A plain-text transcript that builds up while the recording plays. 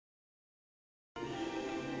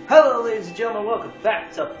Hello ladies and gentlemen, welcome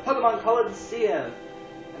back to Pokemon Colosseum.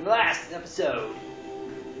 In the last episode,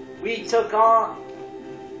 we took on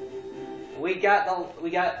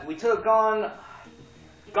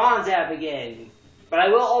Gonzab again. But I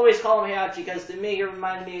will always call him Heihachi because to me he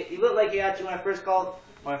reminded me, he looked like Heihachi when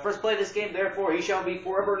I first played this game, therefore he shall be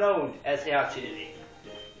forever known as Heihachi to me.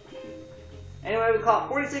 Anyway, we caught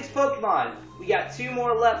 46 Pokemon. We got 2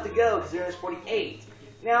 more left to go because there's 48.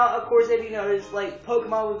 Now, of course, if you notice, like,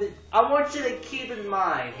 Pokemon with it, I want you to keep in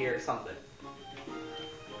mind here something.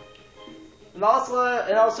 And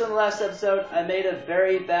also in the last episode, I made a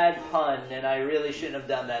very bad pun, and I really shouldn't have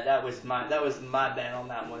done that. That was my bad on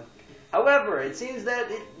that one. However, it seems that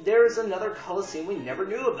there is another Colosseum we never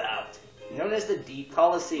knew about, known as the Deep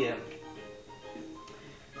Colosseum.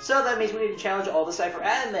 So that means we need to challenge all the Cypher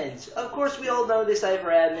admins. Of course, we all know the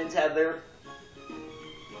Cypher admins have their...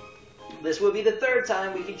 This will be the 3rd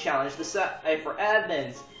time we can challenge the Cypher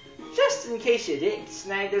admins, just in case you didn't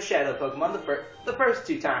snag their Shadow Pokemon the first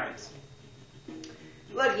 2 times.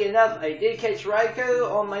 Lucky enough, I did catch Raikou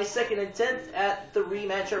on my 2nd attempt at the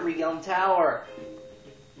rematch at Regalm Tower.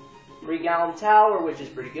 Which is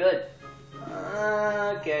pretty good.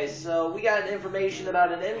 Okay, so we got information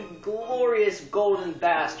about an inglorious golden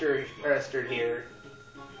bastard here.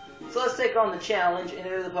 So let's take on the challenge and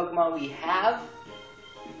enter the Pokemon we have,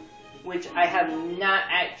 which I have not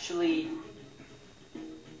actually...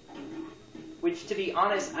 Which, to be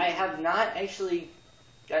honest, I have not actually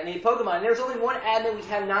got any Pokemon. There's only one admin we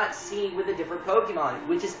have not seen with a different Pokemon,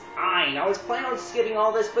 which is Ein. I was planning on skipping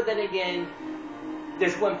all this, but then again,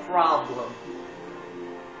 there's one problem.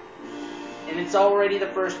 And it's already the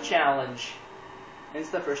first challenge. And it's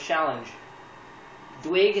the first challenge.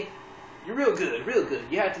 Dwig, you're real good, real good.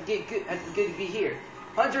 You have to get good, to be here.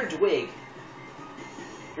 Hunter Dwig.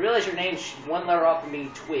 You realize your name's one letter off from being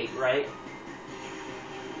Twig, right?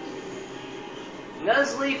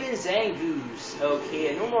 Nuzleaf and Zangoose.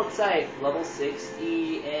 Okay, a normal type, level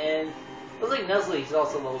 60, and looks like Nuzleaf is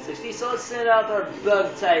also level 60, so let's send out our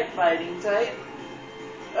bug type fighting type.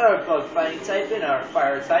 Our bug fighting type and our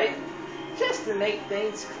fire type, just to make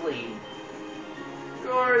things clean. Of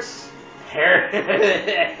course,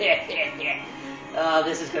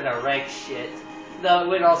 this is gonna wreck shit. Though it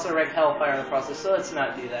would also wreck Hellfire in the process, so let's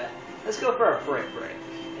not do that. Let's go for a Brick.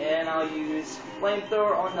 And I'll use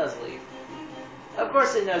Flamethrower on Nuzleaf. Of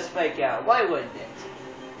course it knows Fake Out, why wouldn't it?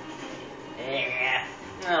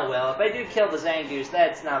 Oh well, if I do kill the Zangoose,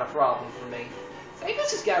 that's not a problem for me.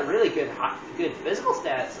 Zangoose has got really good physical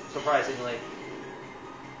stats, surprisingly.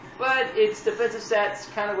 But its defensive stats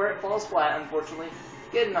kind of where it falls flat, unfortunately.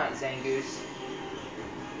 Good night, Zangoose.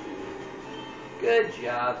 Good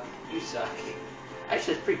job. You suck.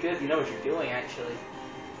 Actually, it's pretty good if you know what you're doing, actually.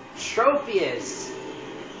 Tropius!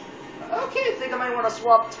 Okay, I think I might want to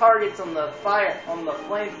swap targets on the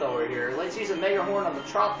flamethrower here. Let's use a Mega Horn on the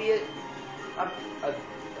Tropius. A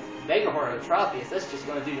Mega Horn on the Tropius, that's just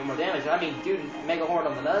going to do no more damage. I mean, do Mega Horn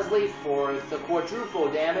on the Nuzleaf for the quadruple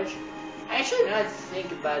damage. Actually, now that I think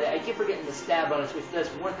about it, I keep forgetting the stab bonus, which does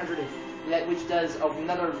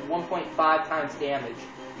another 1.5 times damage.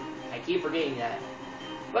 I keep forgetting that.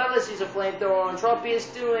 But let's use a Flamethrower on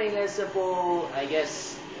Tropius, doing a simple, I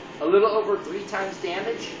guess, a little over 3 times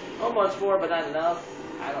damage. Almost 4, but not enough.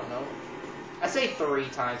 I don't know. I say 3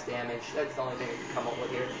 times damage. That's the only thing I can come up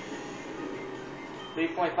with here.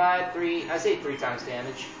 3.5, 3. I say 3 times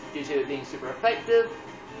damage due to it being super effective.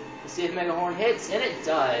 Let's see if Mega Horn hits, and it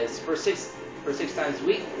does for 6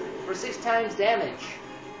 times damage.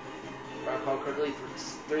 If I recall correctly,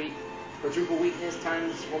 3 quadruple weakness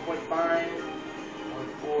times 1.5.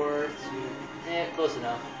 4, 2, close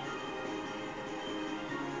enough.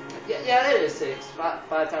 Yeah, that is 6.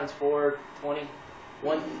 5 times 4, 20.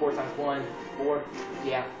 4 times 1, 4.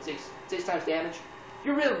 Yeah, 6 times damage.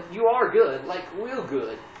 You are good, like real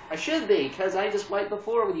good. I should be, because I just wiped the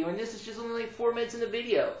floor with you, and this is just only like 4 minutes in the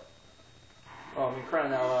video. Oh, I'm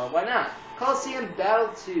crying out loud. Why not? Colosseum Battle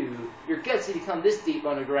 2. You're gutsy to come this deep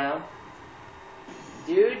underground.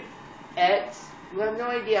 Dude, you have no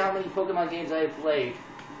idea how many Pokemon games I have played.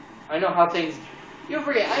 I know how things... You'll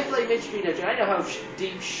forget, I played Midstreet Dungeon. I know how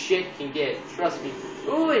deep shit can get. Trust me.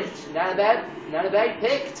 Ooh, it's not a bad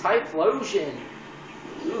pick. Typhlosion.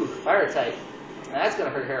 Ooh, Fire type. That's gonna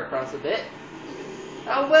hurt Heracross a bit.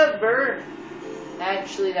 However,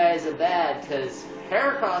 actually that isn't bad, because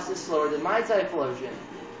Heracross is slower than my Typhlosion.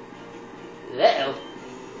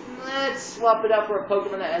 Let's swap it out for a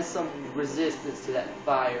Pokemon that has some resistance to that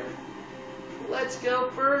fire. Let's go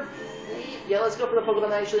for the Pokemon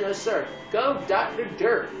that actually knows Surf. Go Dr.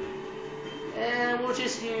 Dirt. And we'll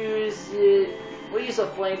just use a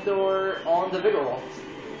Flamethrower on the Vigoroth.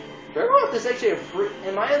 Bergoroth is actually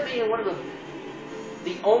in my opinion, one of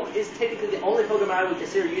is technically the only Pokemon I would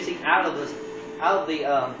consider using out of the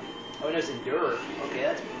oh no, it's Endure. Okay,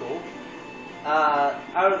 that's cool.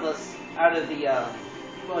 Out of the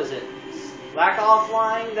what was it? Slack off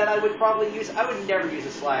line that I would probably use. I would never use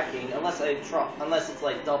a Slacking unless it's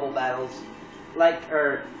like double battles,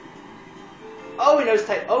 oh, he knows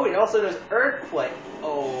type. Oh, he also knows Earthquake.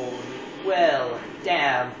 Oh, well,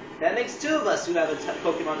 damn. That makes two of us who have a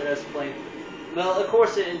Pokemon that knows Flame. Well, of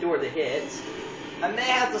course it endured the hits. I may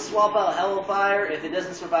have to swap out Hellfire if it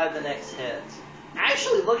doesn't survive the next hit.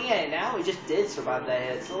 Actually, looking at it now, he just did survive that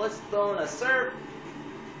hit. So let's throw in a Surf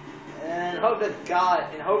and hope to God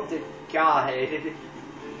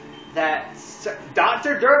that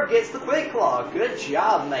Dr. Derp gets the Quick Claw. Good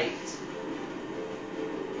job, mate.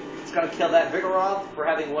 It's gonna kill that Vigoroth for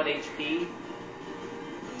having 1 HP.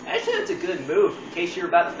 Actually, that's a good move in case you're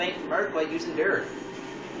about to faint from Earthquake using Dirt.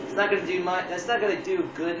 It's not gonna do much. That's not gonna do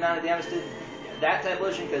a good amount of damage to that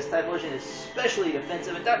Typhlosion because Typhlosion is especially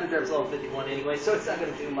defensive, and Dr. Derp's level 51 anyway, so it's not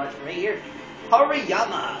gonna do much for me here.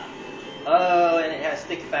 Hariyama. Oh, and it has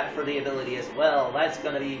Stick Fat for the ability as well. That's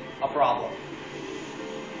gonna be a problem.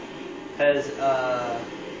 Because,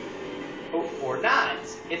 or not.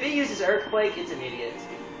 If it uses Earthquake, it's an idiot.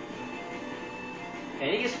 And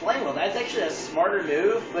he uses Flame Wheel. That's actually a smarter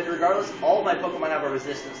move, but regardless, all my Pokemon have a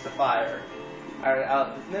resistance to fire.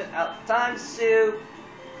 Alright, times 2.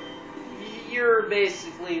 You're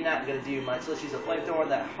basically not going to do much. Let's use a Flamethrower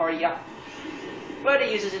that Hariyama. But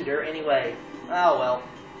it uses Endure anyway. Oh well.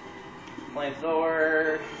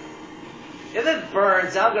 Flamethrower. If it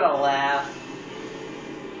burns, I'm going to laugh.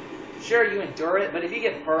 Sure, you endure it, but if you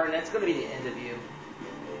get burned, that's going to be the end of you.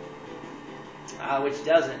 Which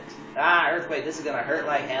doesn't. Earthquake, this is going to hurt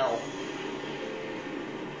like hell.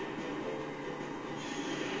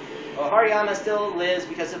 Well, Hariyama still lives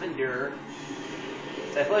because of Endure.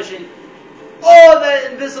 Typhlosion. Oh,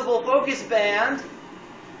 that invisible focus band!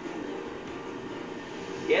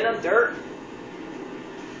 Get him, Dirt.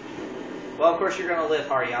 Well, of course you're going to live,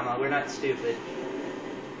 Hariyama. We're not stupid.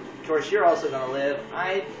 Of course, you're also going to live.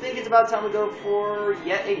 I think it's about time to go for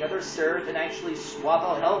yet another Surf and actually swap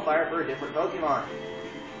out Hellfire for a different Pokemon.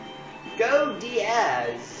 Go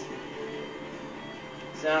Diaz!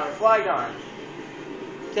 So now Flygon.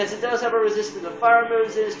 Since it does have a resistance to fire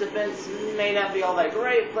moves, its defense may not be all that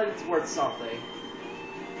great, but it's worth something.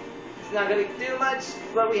 It's not going to do much,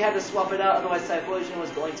 but we had to swap it out, otherwise Typhlosion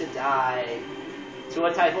was going to die. To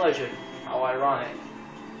a Typhlosion. How ironic.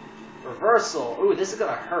 Reversal. Ooh, this is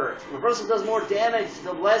gonna hurt. Reversal does more damage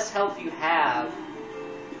the less health you have.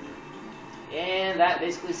 And that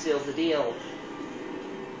basically seals the deal.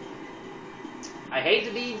 I hate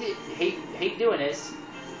to be hate doing this,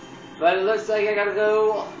 but it looks like I gotta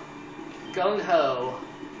go gung-ho.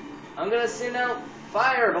 I'm gonna send out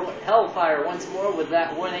Hellfire once more with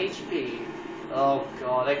that 1 HP. Oh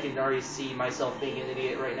god, I can already see myself being an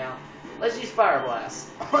idiot right now. Let's use Fire Blast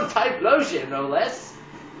on Typhlosion, no less.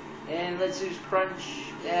 And let's use Crunch.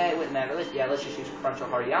 It wouldn't matter. Let's just use Crunch on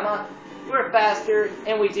Hariyama. We're faster,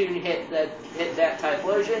 and we do hit that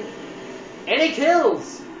Typhlosion, and it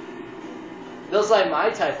kills. Feels like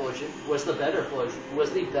my Typhlosion was the better Flosion.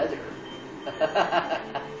 Was the better.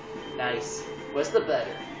 Nice. Was the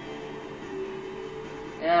better.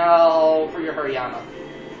 Now for your Hariyama.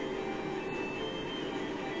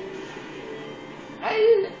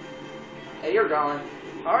 Hey, you're gone.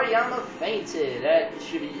 Hariyama fainted. That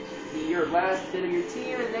should be your last hit of your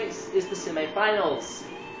team, and next is the semifinals.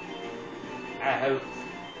 I hope.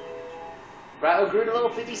 Rattle grew to level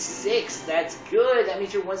 56. That's good. That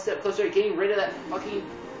means you're one step closer to getting rid of that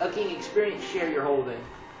fucking experience share you're holding.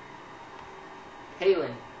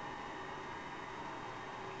 Kalen.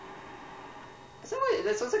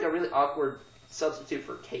 That sounds like a really awkward substitute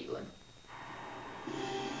for Caitlyn.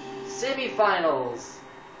 Semifinals.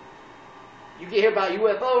 You get here by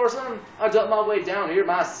UFO or something? I dumped my way down here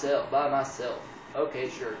by myself. Okay,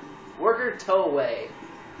 sure. Worker Towaway.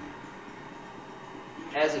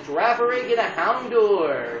 As a Girafarig and a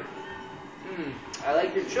Houndour. I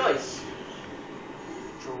like your choice.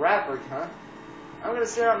 Girafarig, huh? I'm gonna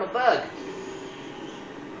send out my bug.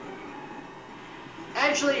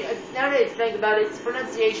 Actually, now that I think about it, its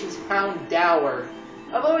pronunciation's Houndour.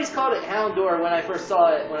 I've always called it Houndour when I first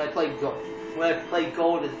saw it when I played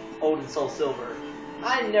Gold and Soul Silver.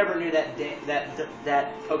 I never knew that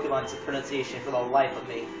Pokemon's pronunciation for the life of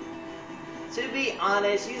me. To be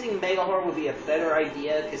honest, using Megahorn would be a better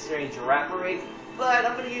idea considering Girafarig, but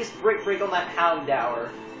I'm going to use Brick Break on that Houndour.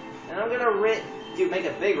 And I'm going to make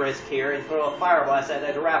a big risk here and throw a Fire Blast at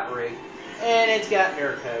that Girafarig. And it's got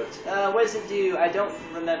Mirror Coat. What does it do? I don't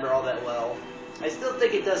remember all that well. I still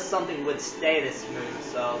think it does something with status moves,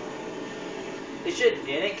 so... It should... And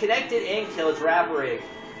it connected and killed Draparig.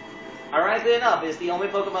 Ironically enough, it's the only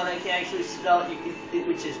Pokemon that can actually spell it,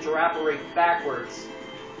 which is Draparig backwards,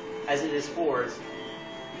 as it is fours.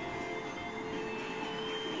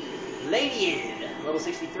 Ladian! Level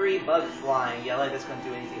 63, Bug Flying. Yeah, like that's going to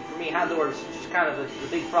do anything for me. Houndour is just kind of the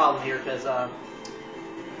big problem here, because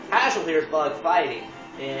Haschel here is Bug Fighting.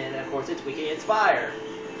 And, of course, it's weak against Fire.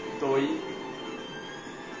 Doi.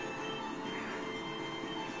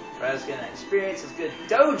 Let's get an experience. It's good.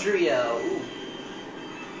 Dodrio! Ooh.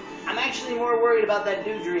 I'm actually more worried about that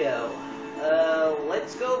Dodrio.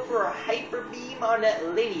 Let's go for a Hyper Beam on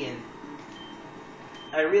that Ladian.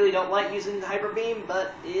 I really don't like using the Hyper Beam,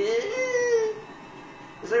 but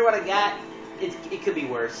considering what I got, it could be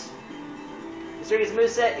worse. Considering its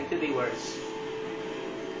moveset, it could be worse.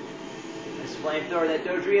 Let's Flamethrower that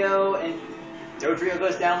Dodrio, and Dodrio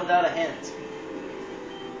goes down without a hint.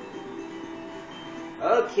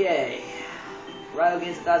 Okay. Right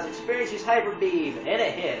against 1,000 experience, use Hyper Beam, and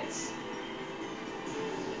it hits.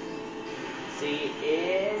 See,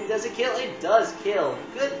 and does it kill? It does kill.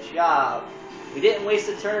 Good job. We didn't waste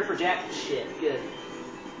a turn for jack shit. Good.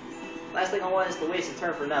 Last thing I want is to waste a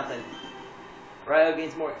turn for nothing. Ryo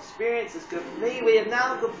gains more experience. It's good for me. We have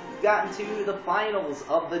now gotten to the finals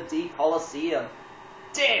of the D Colosseum.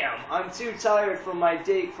 Damn! I'm too tired from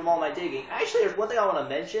all my digging. Actually, there's one thing I want to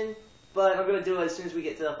mention, but I'm going to do it as soon as we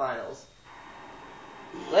get to the finals.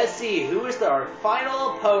 Let's see, who is our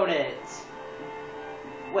final opponent?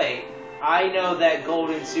 Wait, I know that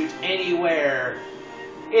golden suit anywhere.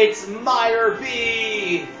 It's Meyer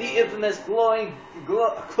B! The infamous the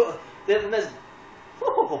infamous...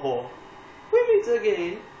 We meet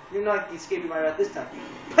again. You're not escaping my wrath this time.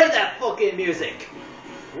 Play that fucking music!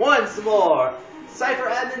 Once more! Cypher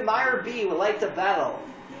Admin Meyer B would like to battle.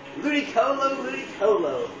 Ludicolo,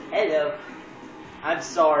 Ludicolo. Hello. I'm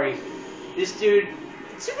sorry. This dude...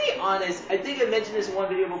 To be honest, I think I mentioned this in one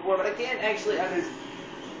video before, but I can't actually understand.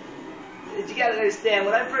 You gotta understand,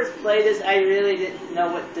 when I first played this, I really didn't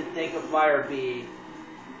know what to think of Fire B.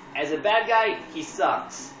 As a bad guy, he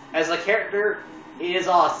sucks. As a character, he is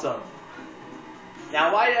awesome.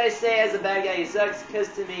 Now, why did I say as a bad guy he sucks? Because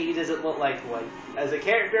to me, he doesn't look like one. As a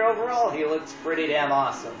character overall, he looks pretty damn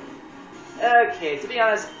awesome. Okay, to be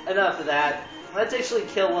honest, enough of that. Let's actually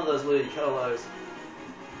kill one of those Ludicolos.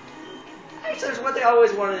 Actually, there's one thing I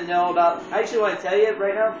always wanted to know about. I actually want to tell you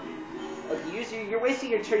right now. You're wasting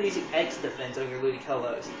your turn using X defense on your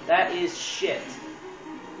Ludicolos. That is shit.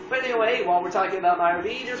 But anyway, while we're talking about Meyer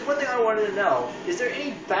B, there's one thing I wanted to know. Is there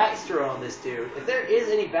any backstory on this dude? If there is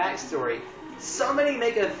any backstory, somebody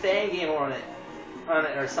make a fan game on it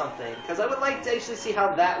or something. Because I would like to actually see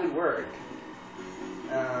how that would work.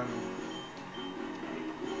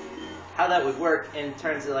 How that would work in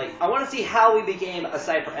terms of, like, I want to see how we became a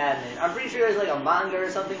Cypher admin. I'm pretty sure there's like a manga or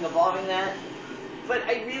something involving that, but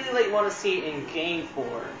I really want to see it in game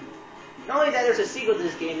form. Not only that, there's a sequel to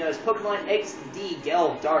this game known as Pokemon XD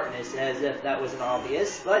Gale of Darkness, as if that wasn't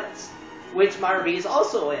obvious, but which Meyer B is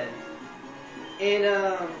also in. And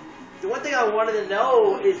the one thing I wanted to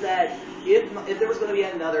know is that if there was going to be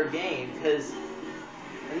another game, because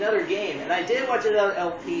another game, and I did watch an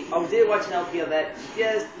LP. I did watch an LP of that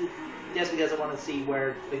just because I want to see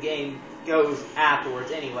where the game goes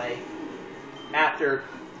afterwards anyway, after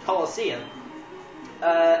Colosseum.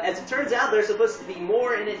 As it turns out, there's supposed to be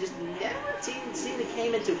more, and it just never seemed to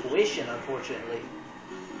came into fruition, unfortunately.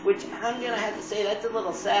 Which, I'm going to have to say, that's a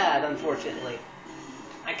little sad, unfortunately.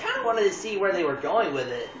 I kind of wanted to see where they were going with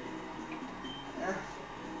it.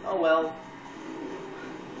 Oh well.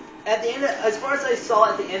 At the end, as far as I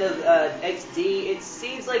saw at the end of XD, it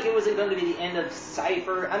seems like it wasn't going to be the end of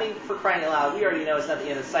Cypher. I mean, for crying out loud, we already know it's not the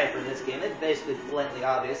end of Cypher in this game. It's basically blatantly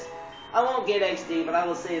obvious. I won't get XD, but I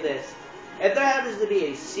will say this. If there happens to be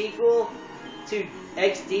a sequel to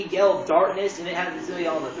XD Gale of Darkness, and it happens to be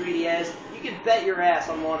on the 3DS, you can bet your ass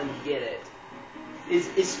on wanting to get it.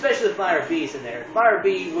 Especially if Fire B's in there. Fire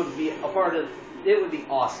B would be a part of it, would be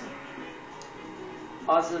awesome.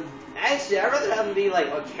 Awesome. Actually, I'd rather have him be like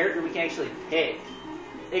a character we can actually pick.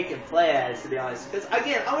 It can play as, to be honest. Because,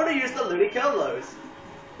 again, I want to use the Ludicolos.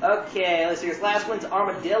 Okay, let's see. This last one's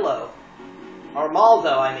Armadillo.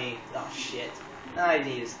 Armaldo, I mean. Oh, shit. I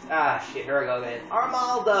need to... Ah, shit. Here we go again.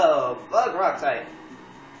 Armaldo. Bug Rock type.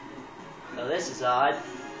 Oh, this is odd.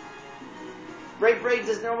 Break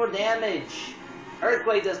does normal damage.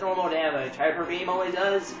 Earthquake does normal damage. Hyper Beam only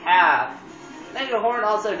does half. Negative Horn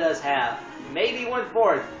also does half. Maybe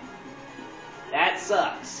 1/4. That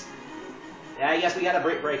sucks. Yeah, I guess we gotta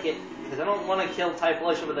break it. because I don't want to kill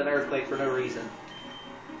Typhlosion with an Earthquake for no reason.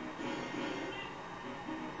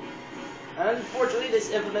 Unfortunately,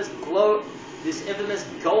 this infamous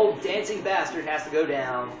gold dancing bastard has to go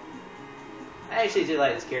down. I actually do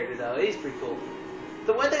like this character though. He's pretty cool.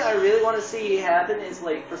 The one thing I really want to see happen is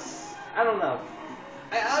like, I don't know.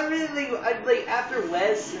 I like after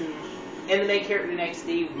Wes and the main character next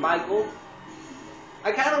Steve, Michael.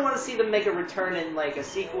 I kind of want to see them make a return in like a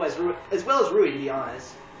sequel as well as Rui, to be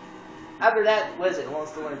honest. After that, what is it? Lone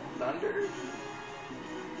Star and Thunder?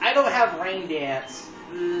 I don't have Rain Dance.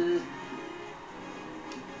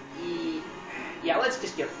 Yeah, let's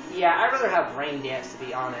just get. Yeah, I'd rather have Rain Dance, to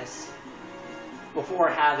be honest, before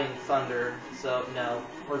having Thunder. So no,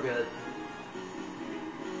 we're good.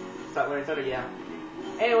 Stop wearing Thunder, yeah.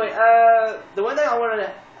 Anyway, the one thing I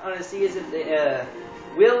want to see is if they,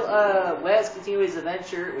 will Wes continue his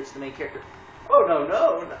adventure, which is the main character. Oh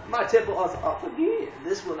no, my temple is off again.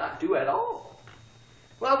 This will not do at all.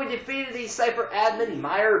 Well, we defeated the Cypher admin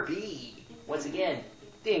Meyer B. Once again,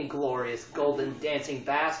 the inglorious golden dancing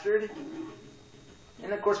bastard.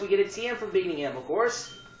 And of course, we get a TM for beating him, of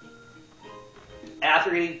course.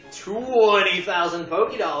 After getting 20,000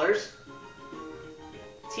 Poké Dollars.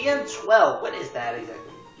 TM 12. What is that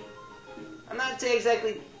exactly? I'm not saying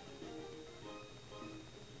exactly.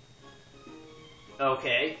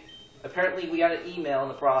 Okay. Apparently we got an email in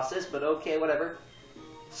the process, but okay, whatever.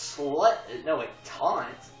 Slut? No, wait, taunt?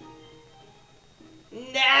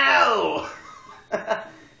 No!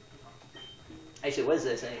 Actually, what is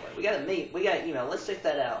this anyway? We got an email. Let's check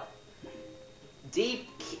that out. Deep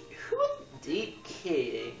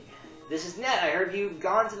King. This is Net. I heard you've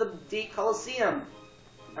gone to the Deep Colosseum.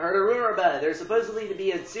 I heard a rumor about it. There's supposedly to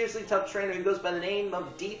be a seriously tough trainer who goes by the name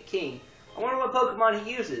of Deep King. I wonder what Pokemon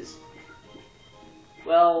he uses.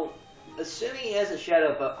 Well, assuming he has a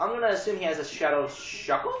Shadow, but I'm gonna assume he has a Shadow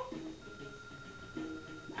Shuckle?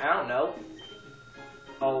 I don't know.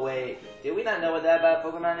 Oh wait, did we not know what that about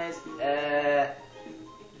Pokemon is?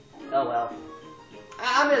 Oh well.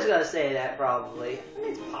 I'm just gonna say that probably. I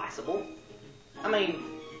mean, it's possible. I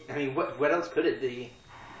mean, what else could it be?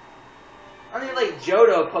 I mean, like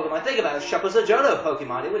Johto Pokemon. Think about it. Shuckle's a Johto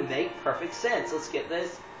Pokemon. It would make perfect sense. Let's get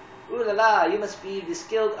this. Ooh la la! You must be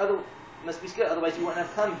skilled. Otherwise you wouldn't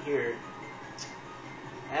have come here.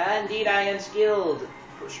 Indeed, I am skilled.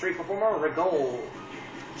 Street performer, Regol.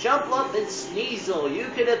 Jumpluff and Sneasel. You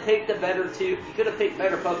could have picked better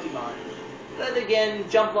Pokemon. Then again,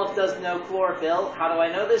 Jumpluff doesn't know Chlorophyll. How do I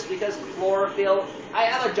know this? Because Chlorophyll. I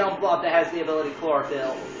have a Jumpluff that has the ability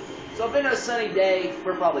Chlorophyll. So if in a sunny day,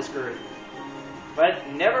 we're probably screwed. But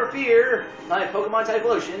never fear, my Pokemon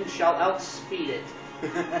Typhlosion shall outspeed it.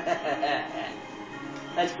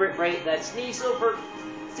 That's Brick That's Sneasel for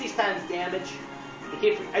 6 times damage.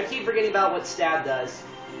 I keep forgetting about what Stab does.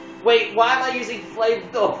 Wait, why am I using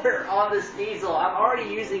Flamethrower on the Sneasel? I'm already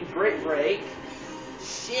using Brick Break.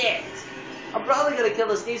 Shit. I'm probably going to kill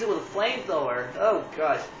the Sneasel with a Flamethrower. Oh,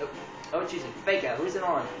 gosh. Oh, it's using Fake Out. Who's it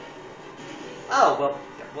on? Oh,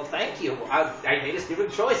 well, thank you. I made a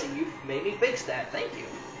stupid choice, and you made me fix that. Thank you.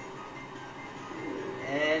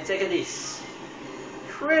 And take a this.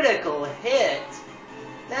 Critical hit.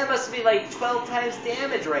 That must be like 12 times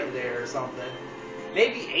damage right there or something.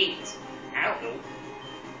 Maybe 8. I don't know.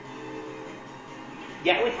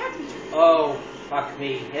 Yeah, we have to. Oh, fuck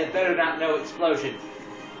me. It better not know explosion.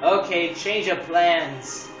 Okay, change of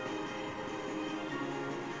plans.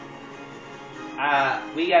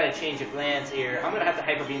 We gotta change of plans here. I'm gonna have to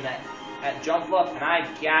Hyper Beam that Jumpluff, and I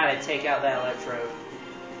gotta take out that Electrode.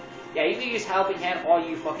 Yeah, you can use Helping Hand all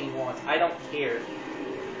you fucking want. I don't care.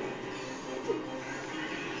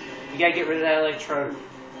 You gotta get rid of that Electrode.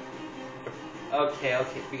 Okay.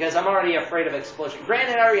 Because I'm already afraid of Explosion.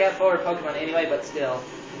 Granted, I already have forward Pokemon anyway, but still.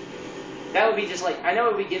 That would be just like, I know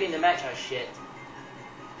it would be giving the match a shit.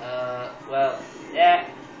 Well, yeah,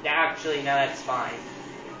 actually, no, that's fine.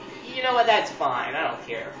 You know what, that's fine, I don't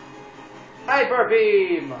care. Hyper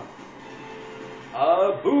Beam!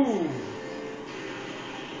 Boom!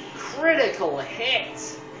 Critical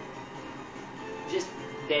hit! Just,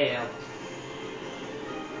 damn.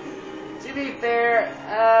 To be fair,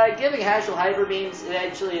 giving Hashel Hyper Beams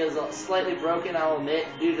eventually is slightly broken, I'll admit,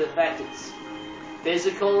 due to the fact it's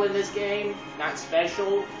physical in this game, not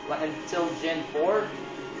special, until Gen 4.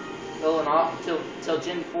 Till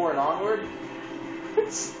Gen 4 and onward.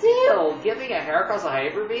 But still, giving a Heracross a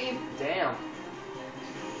Hyper Beam? Damn.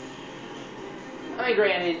 I mean,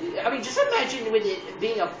 granted, just imagine with it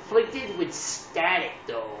being afflicted with static,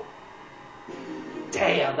 though.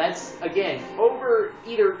 Damn, that's, again,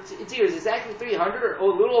 it's either exactly 300 or a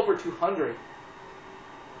little over 200.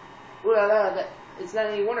 Ooh la la, it's not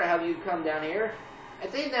any wonder how you come down here. I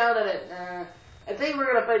think now that I think we're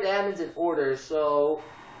gonna fight the admins in order. So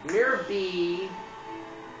Mirror B,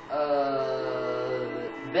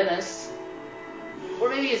 Venice, or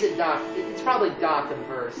maybe is it Doc? It's probably Dockham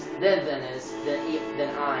first, then Venice,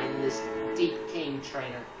 then Ein, this Deep King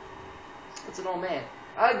trainer. It's an old man.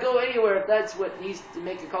 I'd go anywhere if that's what needs to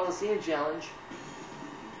make a Colosseum challenge.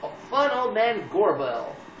 Oh, fun old man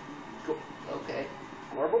Gorbel. Okay,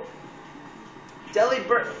 Gorbel.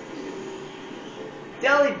 Delibird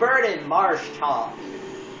and Marsh Tom.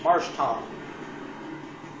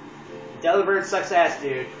 Delibird sucks ass,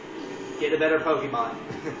 dude. Get a better Pokemon.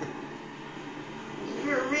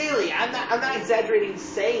 Really, I'm not exaggerating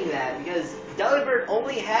saying that, because Delibird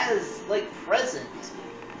only has like Present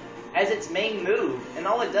as its main move, and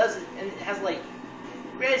all it does is, and it has like,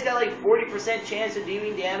 it's got like 40% chance of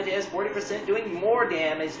doing damage. It has 40% doing more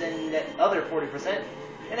damage than that other 40%,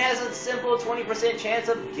 and it has a simple 20% chance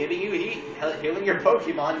of giving you heat, healing your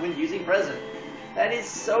Pokemon when using Present. That is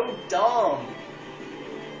so dumb.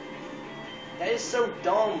 That is so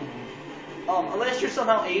dumb. Unless you're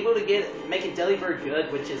somehow able to make a Delibird good,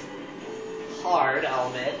 which is hard, I'll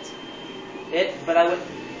admit.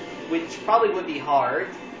 Which probably would be hard,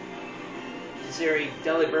 considering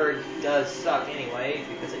Delibird does suck anyway,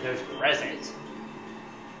 because it knows Present.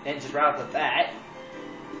 And just right off the bat.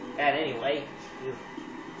 And anyway.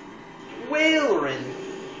 Walrein.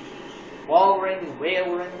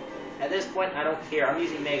 At this point, I don't care. I'm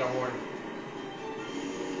using Mega Horn.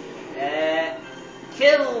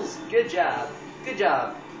 Kills! Good job.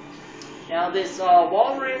 Now this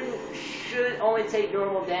Walrein should only take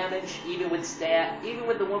normal damage, even with the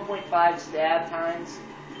 1.5 stab times.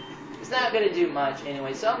 It's not going to do much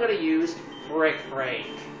anyway, so I'm going to use Brick Break.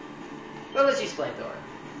 But let's use Flamethrower.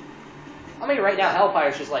 I mean, right now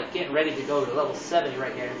Hellfire's just like getting ready to go to level 70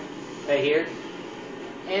 right here.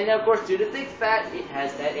 And of course, due to Thick Fat, it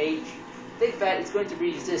has that age. Thick Fat is going to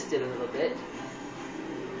resist it a little bit.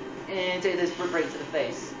 And take this Brick Break to the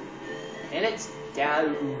face. And it's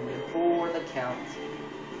down for the count.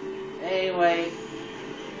 Anyway.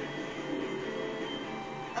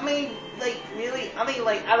 I mean, like, really? I mean,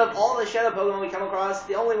 like, out of all the Shadow Pokemon we come across,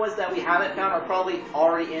 the only ones that we haven't found are probably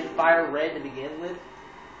already in Fire Red to begin with.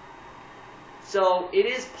 So, it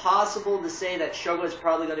is possible to say that Shogo is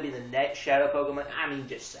probably going to be the next Shadow Pokemon. I mean,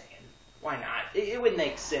 just saying. Why not? It would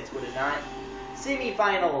make sense, would it not?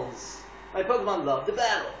 Semifinals. My Pokemon love to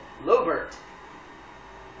battle. Lobert.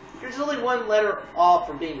 There's only one letter off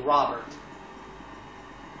from being Robert.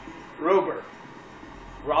 Robert,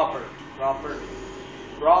 or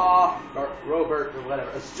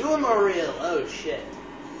whatever. Azumarill. Oh shit.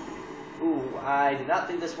 Ooh, I did not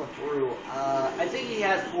think this one through. I think he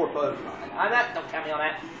has 4 Pokemon. Don't count me on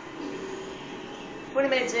that. 20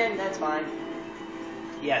 minutes in, that's fine.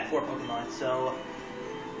 He had 4 Pokemon, so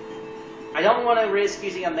I don't want to risk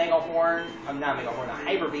using a Mega Horn. A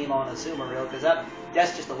Hyper Beam on Azumarill, because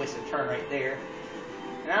that's just a waste of turn right there.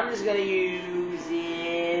 And I'm just gonna use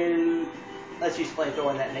let's use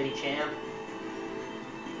Flamethrower in that Medicham.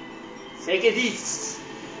 Take this.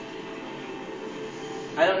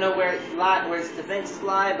 I don't know where its defenses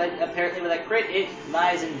lie, but apparently with a crit, it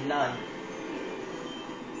lies in none.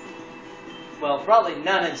 Well, probably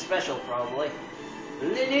none in special, probably.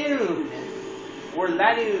 Lanoon! Or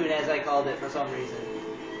Lanoon, as I called it for some reason.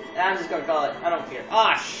 I'm just gonna call it, I don't care.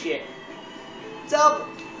 Ah, shit. So,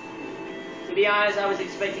 to be honest, I was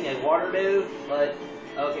expecting a water move, but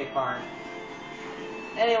okay, fine.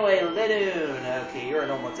 Anyway, Lanoon. Okay, you're a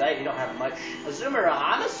normal type, you don't have much. Azumarill,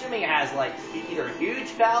 I'm assuming it has, like, either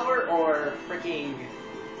huge power or freaking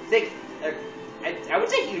thick. I would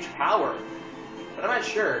say huge power, but I'm not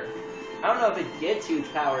sure. I don't know if it gets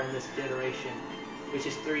huge power in this generation, which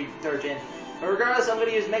is 3rd gen. But regardless, I'm going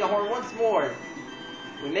to use Mega Horn once more.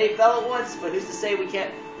 We may fail it once, but who's to say we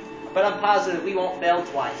can't? But I'm positive we won't fail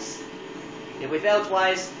twice. If we fail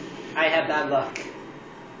twice, I have bad luck.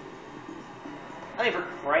 I mean, for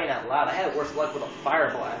crying out loud, I had worse luck with a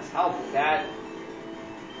Fire Blast. How bad?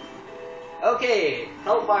 Okay,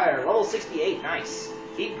 Hellfire, level 68, nice.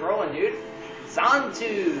 Keep growing, dude.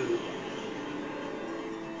 Zantu.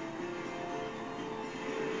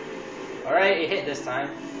 Alright, it hit this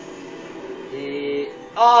time.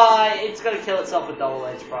 It's gonna kill itself with Double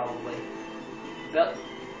Edge, probably. But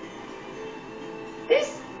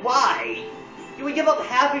why? You would give up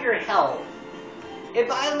half of your health.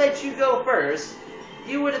 If I let you go first,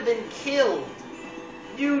 you would have been killed.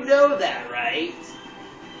 You know that, right?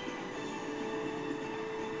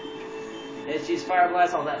 Let's use Fire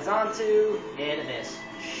Blast on that Zantu, and a miss.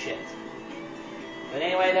 Shit. But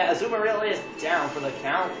anyway, that Azumarill is down for the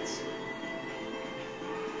count.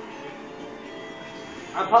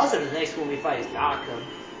 I'm positive the next one we fight is Dockham.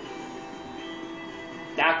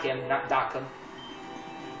 Dockham, not Dockham.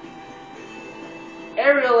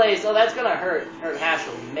 Aerial Ace, oh that's gonna hurt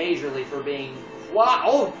Hashel majorly for being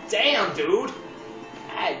oh damn dude!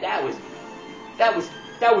 That was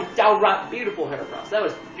downright beautiful Heracross. That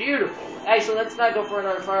was beautiful. Actually, let's not go for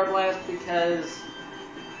another Fire Blast because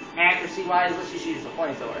accuracy wise, let's just use the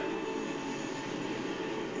flamethrower.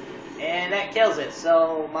 And that kills it,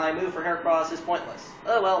 so my move for Heracross is pointless.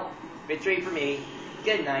 Oh well, victory for me.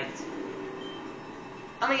 Good night.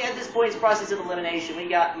 I mean, at this point, it's a process of elimination. We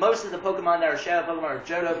got most of the Pokemon that are Shadow Pokemon or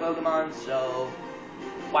Johto Pokemon, so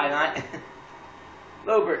why not?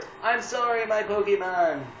 Lobert, I'm sorry, my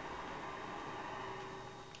Pokemon.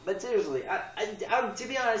 But seriously, to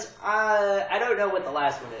be honest, I don't know what the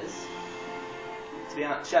last one is. To be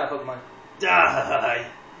honest, Shadow Pokemon. Die!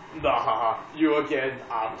 Bah, you again,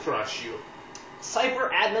 I'll crush you.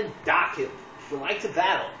 Cypher Admin Dockham would like to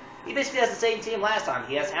battle. He basically has the same team last time.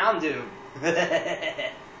 He has Houndoom.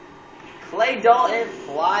 Clay Doll and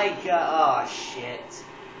Flyga. Oh, shit.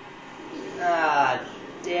 Ah,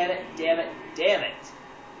 damn it, damn it, damn it.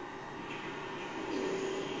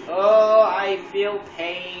 Oh, I feel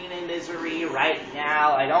pain and misery right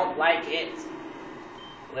now. I don't like it.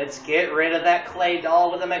 Let's get rid of that Clay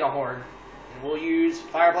Doll with a Mega Horn. And we'll use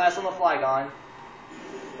Fire Blast on the Flygon.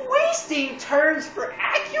 Wasting turns for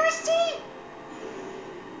accuracy?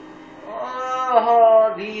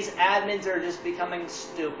 Oh, these admins are just becoming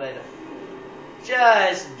stupid.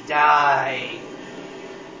 Just die.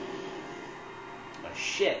 Oh,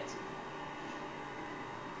 shit.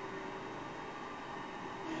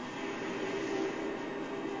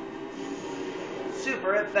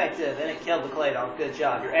 Super effective, and it killed the Clay Doll. Good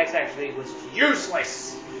job. Your X actually was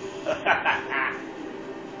useless.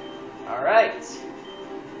 Alright.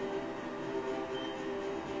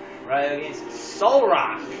 Right against Soul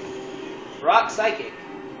Rock. Rock Psychic.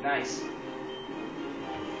 Nice.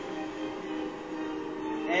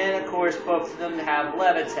 And of course, both of them have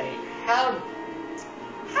Levitate. How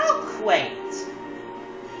quaint.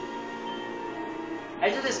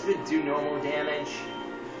 After this could do normal damage.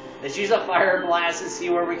 Let's use a Fire Blast and see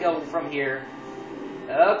where we go from here.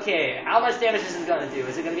 Okay, how much damage is this going to do?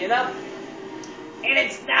 Is it going to be enough? And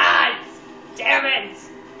it's not! Damn it!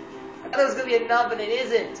 I thought it was going to be enough, and it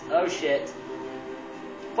isn't. Oh shit.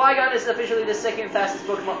 Flygon is officially the second fastest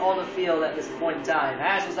Pokemon on the field at this point in time.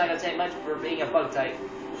 Ash was not going to take much for being a bug type.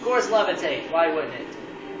 Of course, Levitate. Why wouldn't it?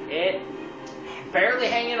 It barely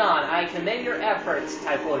hanging on. I commend your efforts,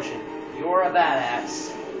 Typhlosion. You're a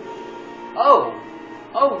badass. Oh,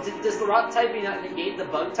 does the rock typing not negate the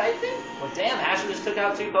bug typing? Well, damn, Asher just took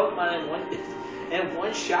out 2 Pokemon in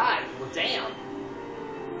one shot. Well, damn.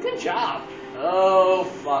 Good job. Oh,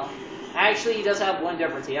 fuck. Actually, he does have one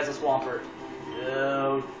difference. He has a Swampert.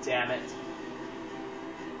 Oh, damn it.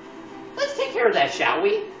 Let's take care of that, shall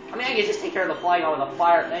we? I mean, I can just take care of the Flygon with a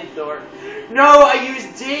Fire Flamethrower. No, I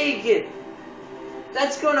used Dig!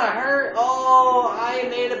 That's gonna hurt. Oh, I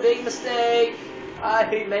made a big mistake.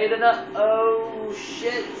 I made enough. Oh,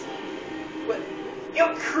 shit. What?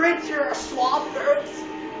 You crit your Swampert?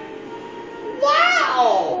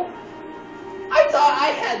 Wow! I thought I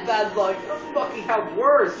had bad luck. You fucking have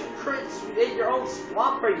worse. You crit your own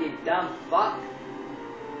Swampert, you dumb fuck.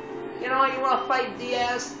 You know what? You want to fight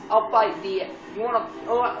Diaz? I'll fight Diaz. You want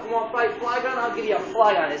to fight Flygon? I'll give you a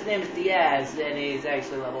Flygon. His name is Diaz, and he's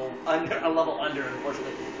actually a level under,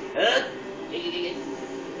 unfortunately.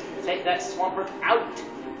 Take that Swampert out.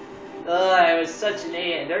 I was such an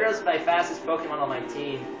idiot. There goes my fastest Pokemon on my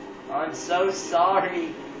team. I'm so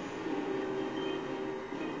sorry.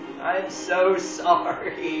 I'm so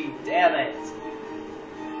sorry. Damn it.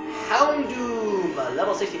 Houndoom,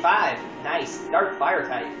 level 65. Nice. Dark Fire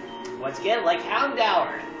type. Once again, like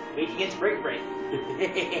Houndour. Weak against Break Break.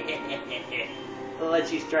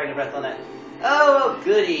 Let's use Dragon Breath on that. Oh,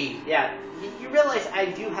 goody. Yeah. You realize I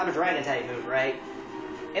do have a Dragon type move, right?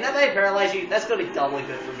 And if I paralyze you, that's going to be doubly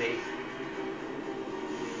good for me.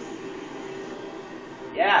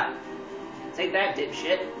 Yeah. Take that,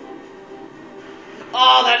 dipshit.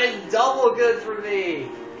 Oh, that is double good for me.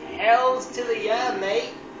 Hells to the yeah,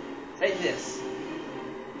 mate. Take this.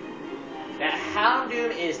 That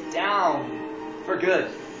Houndoom is down for good.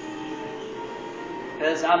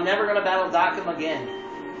 Because I'm never going to battle Dockham again.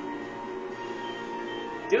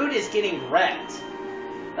 Dude is getting wrecked.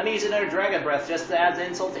 Let me use another Dragon Breath just to add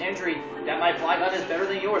insult to injury. That my Flygon is better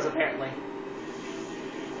than yours, apparently.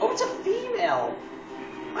 Oh, it's a female.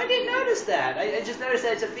 I didn't notice that. I just noticed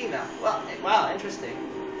that it's a female. Well, wow, interesting.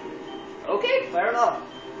 Okay, fair enough.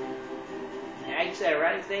 Actually, the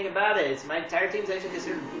ironic thing about it is my entire team's actually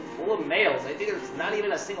considered full of males. I think there's not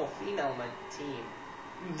even a single female on my team.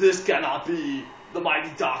 This cannot be. The mighty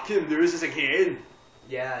Dockham loses again.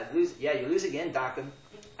 Yeah, you lose again, Dockham.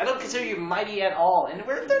 I don't consider you mighty at all, and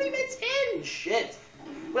we're 30 minutes in. Shit.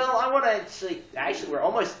 Well, I want to actually, we're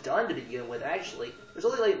almost done to begin with. Actually, there's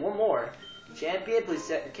only like one more. Champion, please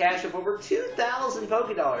set the cash up over 2,000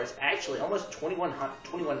 Poké Dollars. Actually, almost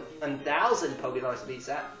 21,000 Poké Dollars to be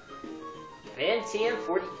exact. Fan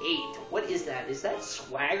TM48. What is that? Is that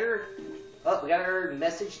Swagger? Oh, we got our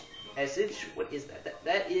message. What is that?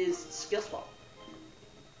 That is Skill Swap.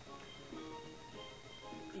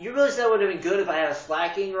 You realize that would have been good if I had a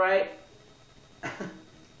slacking, right?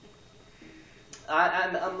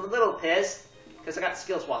 I'm a little pissed because I got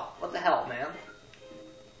Skill Swap. What the hell, man?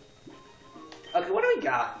 Okay, what do we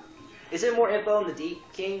got? Is there more info on the Deep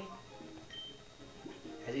King?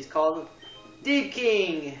 As he's called him? Deep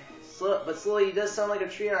King! But slowly he does sound like a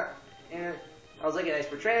tree. And I was like an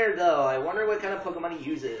expert trainer, though. I wonder what kind of Pokemon he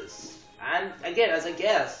uses. And again, as I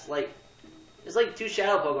guess, like, it's like 2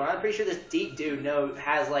 Shadow Pokemon. I'm pretty sure this Deep dude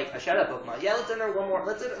has like a Shadow Pokemon. Yeah, let's enter one more.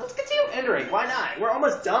 Let's continue entering. Why not? We're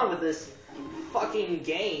almost done with this fucking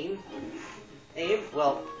game.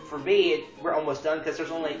 Well, for me, we're almost done because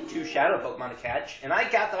there's only 2 Shadow Pokemon to catch. And I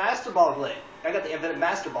got the Master Ball glitch. I got the Infinite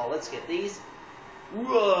Master Ball. Let's get these.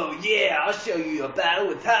 Whoa, yeah, I'll show you a battle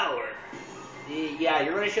with power. Yeah,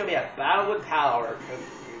 you're going to show me a battle with power.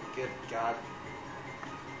 Good God.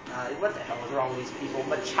 What the hell is wrong with these people?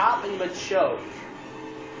 Machop and Machoke.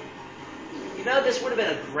 You know, this would have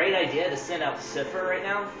been a great idea to send out Cipher right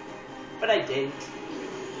now. But I didn't.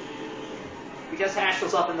 Because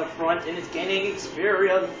Hashel's up in the front and it's gaining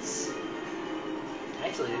experience.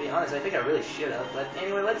 Actually, to be honest, I think I really should have. But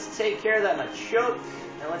anyway, let's take care of that Machoke.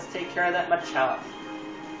 And let's take care of that Machop.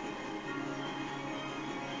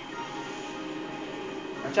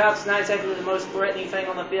 Machop's not exactly the most threatening thing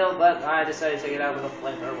on the field, but I decided to take it out with a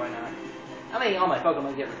flamethrower. Why not? I mean, all my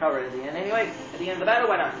Pokemon get recovered at the end anyway. At the end of the battle,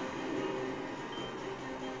 why not?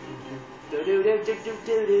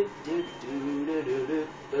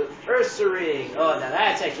 Ursaring! Oh, now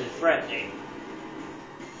that's actually threatening.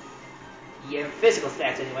 Yeah, physical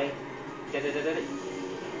stats anyway.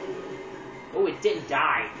 Oh, it didn't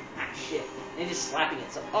die. Ah, shit. And just slapping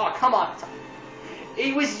it. So, oh, come on.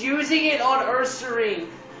 It was using it on Ursaring.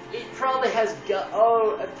 It probably has gut.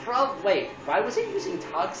 Oh, wait. Why was it using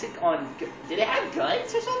Toxic on? Did it have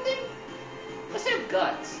guts or something? Must have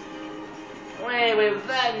guts. Wait, with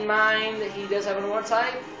that in mind, he does have an one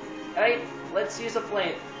type. Alright, let's use a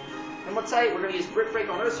flame. And what type? We're going to use Brick Break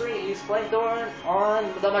on Ursaring and use Flamethrower on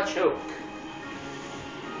the Machoke.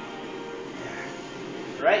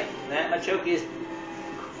 Right, that Machoke is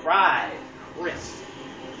fried, crisp.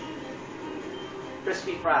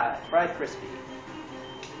 Crispy fried, fried crispy.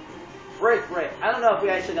 Break. I don't know if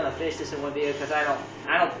we're actually gonna finish this in one video because I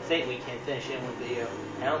don't think we can finish it in one video.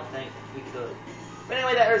 I don't think we could. But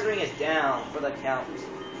anyway, that Ursaring is down for the count.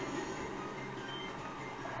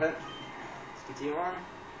 Let's continue on.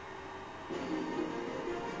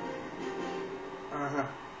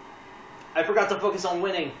 I forgot to focus on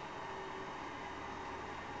winning.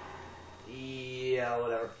 Yeah,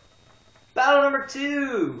 whatever. Battle number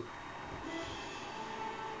 2.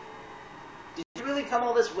 Did you really come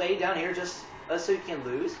all this way down here just so you can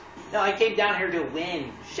lose? No, I came down here to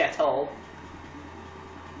win, Chateau.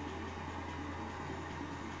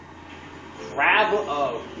 Crab.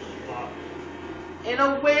 Oh, fuck. And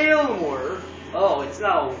a Whalmer. Oh, it's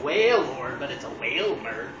not a Whalmer, but it's a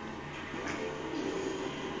Whalmer.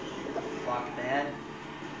 What the fuck, man?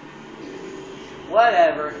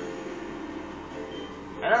 Whatever.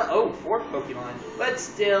 I don't. Oh, 4 Pokemon, but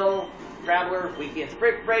still, Graveler weak against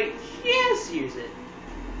Brick Break. Yes, use it.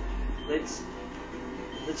 Let's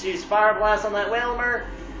use Fire Blast on that Whalmer.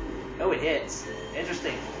 Oh, it hits.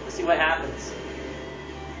 Interesting. Let's see what happens.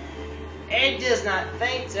 It does not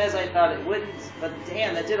faint as I thought it wouldn't, but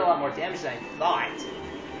damn, that did a lot more damage than I thought.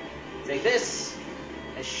 Take this.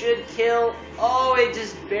 It should kill. Oh, it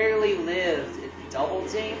just barely lived. It double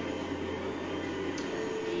team.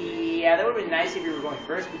 Yeah, that would have been nice if you were going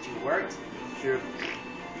first, but you worked. Sure.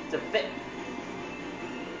 It's a fit.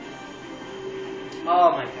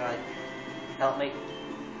 Oh my god. Help me.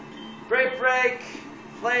 Break!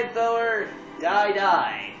 Flamethrower!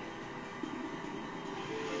 Die!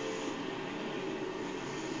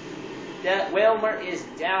 That Whalmer is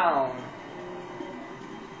down.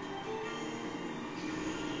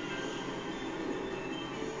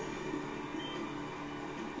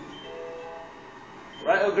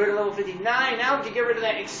 Right, oh, go to level 59. Now we can get rid of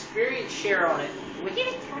that experience share on it.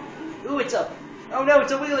 Ooh, it's up. Oh no,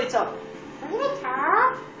 it's a Wigglytuff.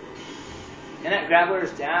 Wigglytuff? And that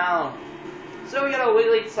Grappler's down. So we got a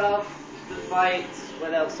Wigglytuff to fight.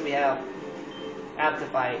 What else do we have? To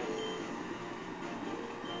fight.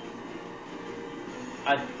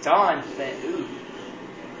 A Donphin.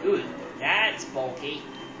 Ooh, that's bulky.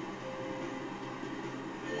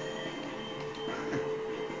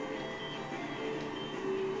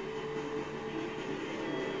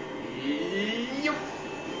 Yep.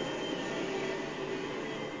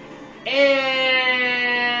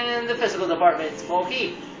 And the physical department's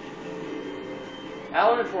bulky.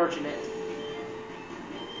 How unfortunate.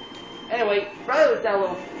 Anyway, Riley's down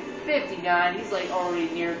level 59. He's like already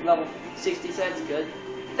near level 60, so that's good.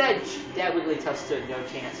 That Wigglytuff stood no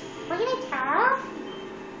chance. Wigglytuff?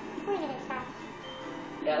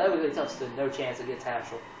 Yeah, that Wigglytuff stood no chance against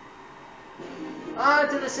Hashel. On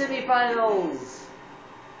to the semifinals.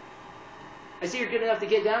 I see you're good enough to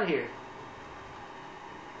get down here.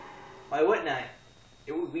 Why wouldn't I?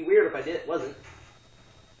 It would be weird if I wasn't.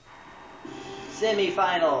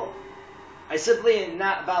 Semi-final. I simply am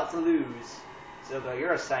not about to lose. Zogo,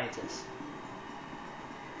 you're a scientist.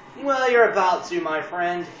 Well, you're about to, my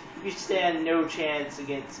friend. You stand no chance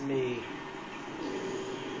against me.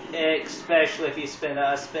 Especially if you send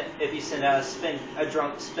out a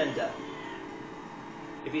drunk Spinda.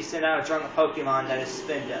 If you send out a drunk Pokemon that is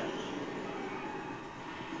Spinda.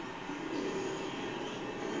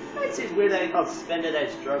 It seems weird that he called Spinda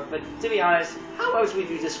that's drunk, but to be honest, how else would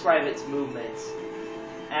you describe its movements?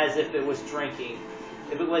 As if it was drinking.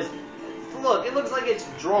 If it was... Look, it looks like it's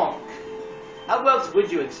drunk. How else would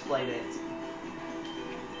you explain it?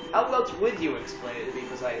 How else would you explain it, to be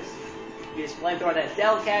precise? You just flamethrower that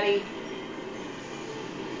Delcatty.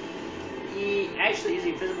 Actually,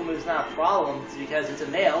 using physical moves is not a problem because it's a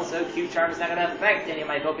male, so Q-Charm is not going to affect any of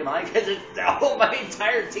my Pokemon because my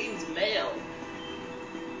entire team's male.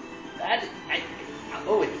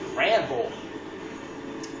 Oh, it's Ramble.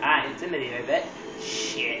 Intimidated, I bet.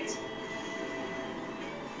 Shit.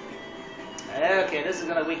 Okay, this is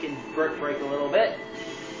gonna weaken Brick Break a little bit.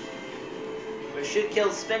 But it should kill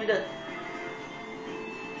Spinda.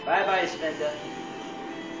 Bye-bye, Spinda.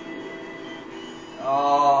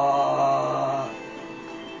 Oh,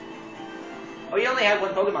 you only have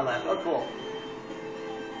one Pokemon left. Oh, cool.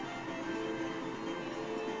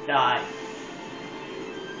 Die.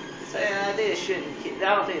 So, I think it shouldn't kill.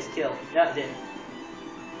 I don't think it's killed. No, it didn't.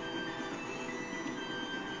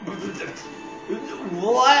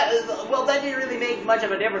 What? Well, that didn't really make much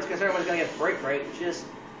of a difference considering I was going to get Break Break. Just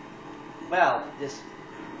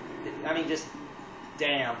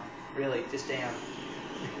damn. Really, just damn.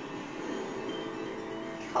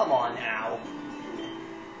 Come on now.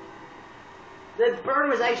 The burn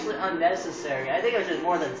was actually unnecessary. I think it was just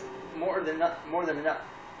more than enough.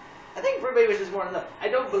 I think Break Break was just more than enough. I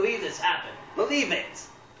don't believe this happened. Believe it,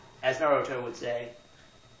 as Naruto would say.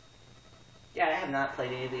 Yeah, I have not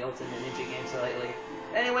played any of the Ultimate Ninja games lately.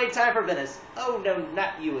 Anyway, time for Venice. Oh no,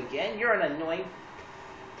 not you again. You're an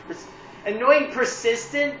annoying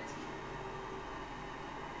persistent?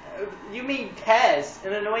 You mean pest.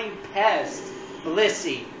 An annoying pest.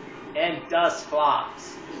 Blissey and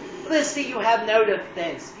Dusclops. Blissey, you have no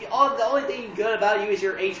defense. The only thing good about you is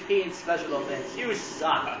your HP and special defense. You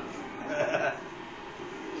suck.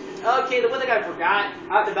 Okay, the one thing I forgot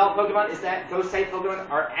about the Belt Pokemon is that Ghost-type Pokemon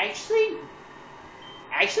are actually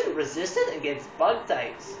resistant against bug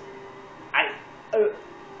types.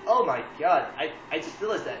 Oh my god, I just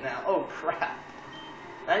realized that now. Oh crap.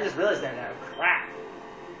 I just realized that now. Crap.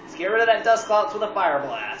 Let's get rid of that Dusclops with a Fire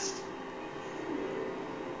Blast.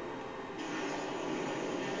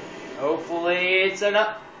 Hopefully it's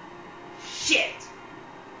enough. Shit.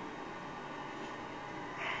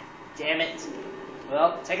 Damn it.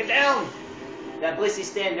 Well, take it down. That Blissey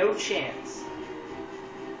stand no chance.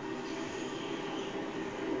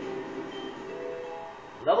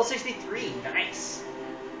 Level 63, nice.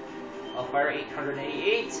 I'll fire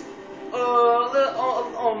 888.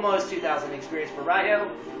 Almost 2,000 experience for Ryo.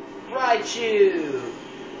 Raichu!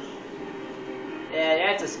 Yeah,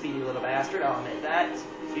 that's a speedy little bastard, I'll admit that. It's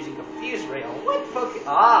using Confuse Rail. What Pokemon?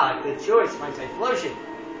 Ah, good choice, my Typhlosion.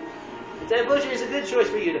 The Typhlosion is a good choice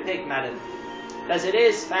for you to pick, madam. Because it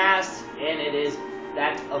is fast, and it is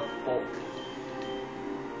that of bulk.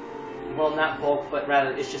 Well, not bulk, but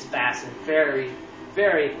rather it's just fast and very,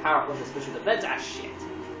 very powerful in the special defense. Ah, shit.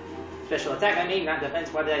 Special attack, I mean, not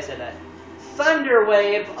defense. Why did I say that? Thunder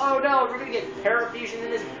Wave! Oh no, we're gonna get Parafusion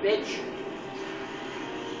in this bitch.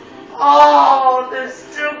 Oh, this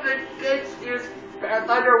stupid bitch used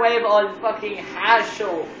Thunder Wave on fucking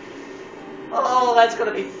Hashel. Oh, that's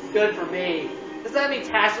gonna be good for me. Does that mean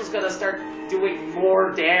Hashel's gonna start doing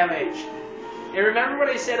more damage? And remember what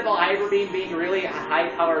I said about Hyper Beam being really a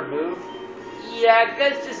high-powered move? Yeah,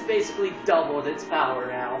 that's just basically doubled its power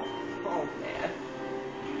now. Oh, man.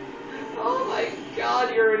 Oh my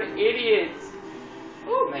god, you're an idiot.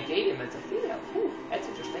 Oh, Meganium, it's a female. Ooh, that's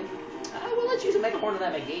interesting. Well, let's use a Mega Horn of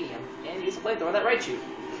that Meganium. And use a Flamethrower that Raichu.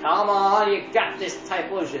 Come on, you got this,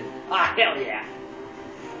 Typhlosion. Ah, hell yeah.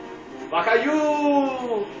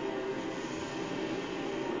 Wakayu!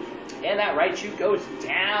 And that Raichu goes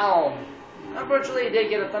down. Unfortunately, it did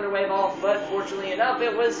get a Thunder Wave off, but fortunately enough,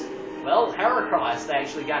 it was, well, Heracross that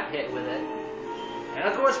actually got hit with it. And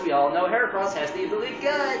of course, we all know Heracross has the ability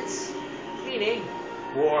Guts, meaning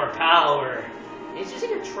more power. It's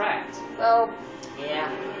using Retract. Well,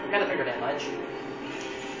 yeah, I kind of figured that much.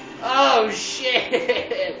 Oh,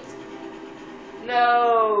 shit!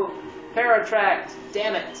 No! Paratract,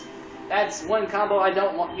 damn it. That's one combo I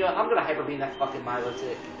don't want. You know, I'm gonna Hyper Beam that fucking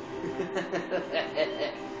Milotic.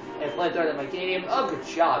 And Flamethrower that Meganium. Oh, good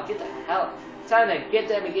job. Get the hell. Time to get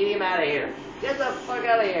that Meganium out of here. Get the fuck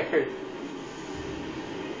out of here.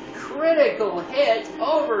 Critical hit.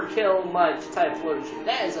 Overkill much Typhlosion.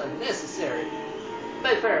 That is unnecessary.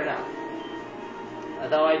 But fair enough.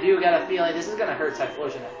 Although I do got a feeling this is gonna hurt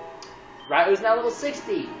Typhlosion. Raichu's now level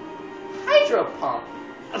 60. Hydro Pump.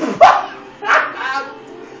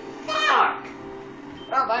 Fuck!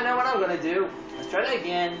 Well, I know what I'm gonna do. Let's try that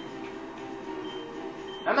again.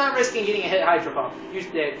 I'm not risking getting a hit Hydro Pump. Use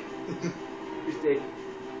Dig. Use Dig.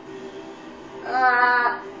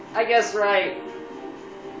 I guess right.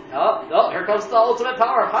 Oh, here comes the ultimate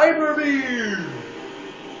power. Hyper Beam!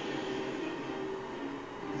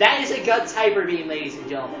 That is a Guts Hyper Beam, ladies and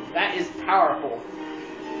gentlemen. That is powerful.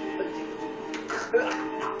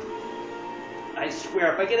 I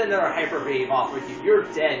swear, if I get another Hyper Beam off with you, you're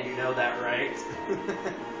dead, you know that, right?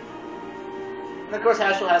 And of course,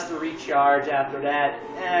 Hashel has to recharge after that,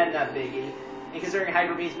 and not biggie. And considering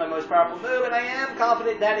Hyper Beam is my most powerful move, and I am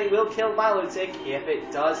confident that it will kill Milotic if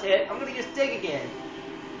it does hit, I'm going to use Dig again.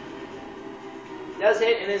 It does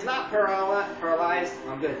hit, and is not paralyzed.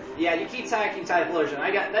 I'm good. Yeah, you keep attacking Typhlosion.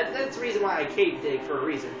 I got that. That's the reason why I Cape Dig for a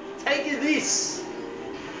reason. Take this!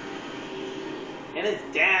 And it's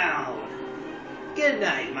down. Good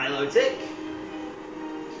night, Milotic.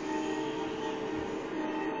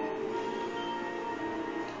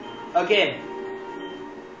 Again,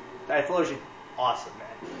 Typhlosion, awesome,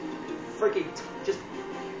 man. Freaking, just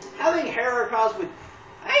having Heracross with,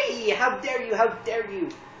 hey, how dare you, how dare you.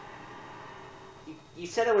 You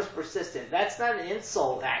said it was persistent. That's not an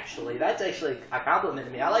insult, actually. That's actually a compliment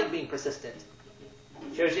to me. I like being persistent.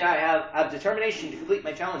 Shows you I have determination to complete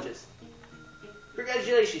my challenges.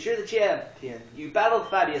 Congratulations, you're the champion. You battled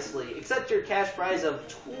fabulously. Accept your cash prize of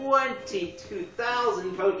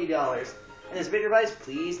 22,000 Pokédollars. And as bigger advice,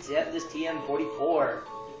 please tap this TM44.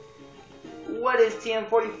 What is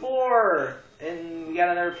TM44? And we got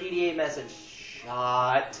another PDA message.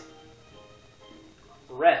 Shot.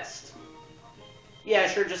 Rest. Yeah,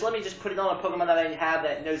 sure. Just let me just put it on a Pokemon that I have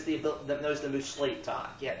that knows the move Slate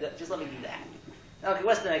Talk. Yeah, just let me do that. Okay,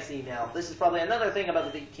 what's the next email? This is probably another thing about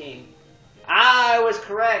the Big King. I was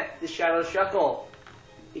correct. The Shadow Shuckle.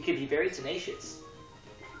 It could be very tenacious.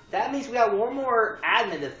 That means we got one more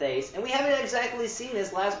admin to face, and we haven't exactly seen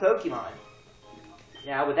this last Pokemon.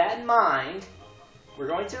 Now, with that in mind, we're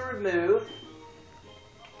going to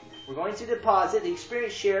deposit the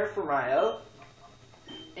experience share for Ryo,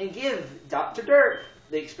 and give Dr. Dirt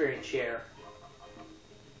the experience share.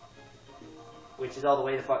 Which is all the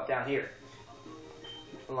way the fuck down here.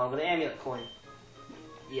 Along with the amulet coin.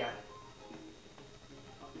 Yeah.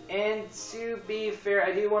 And to be fair,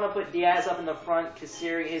 I do want to put Diaz up in the front,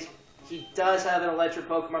 considering he does have an electric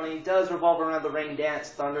Pokemon, and he does revolve around the Rain Dance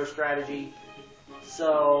Thunder strategy.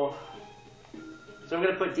 So I'm going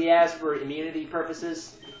to put Diaz for immunity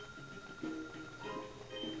purposes.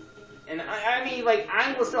 And I mean, like,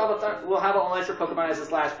 I will still have will have an electric Pokemon as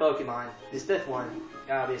his last Pokemon, his fifth one,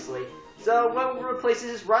 obviously. So what replaces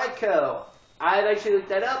his Raikou? I've actually looked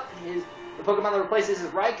that up. The Pokemon that replaces his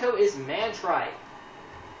Raikou is Mantrite.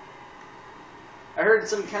 I heard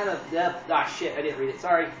some kind of shit, I didn't read it.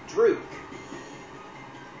 Sorry. Drook.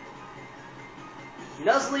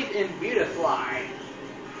 Nuzleaf and Beautifly.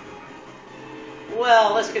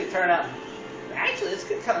 Well, this could turn out. Actually,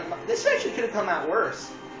 this actually could have come out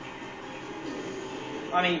worse.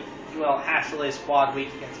 I mean, well, Hashel is quad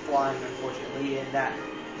weak against flying, unfortunately, and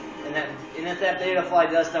if that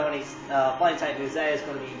Betafly does know any flying type moves, that is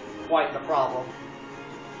going to be quite the problem.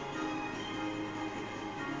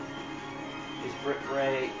 Use Brick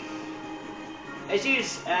Break. Let's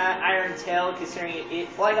use Iron Tail, considering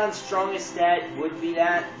Flygon's strongest stat would be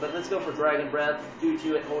that, but let's go for Dragon Breath due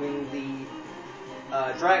to it holding the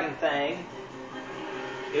Dragon Fang.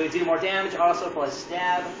 It would do more damage, also plus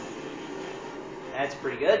stab. That's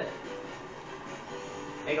pretty good.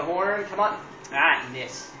 Mega Horn, come on. Ah,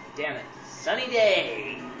 miss. Damn it. Sunny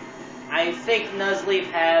Day. I think Nuzleaf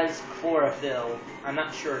has Chlorophyll. I'm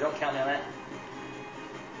not sure. Don't count me on that.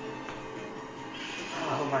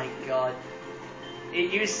 Oh my god.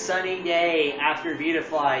 It used Sunny Day after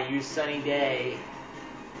Beautifly used Sunny Day.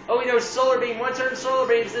 Oh, we know Solar Beam. One turn Solar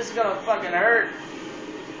Beams. This is gonna fucking hurt.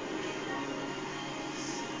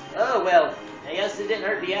 Oh, well. I guess it didn't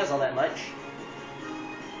hurt Diaz all that much.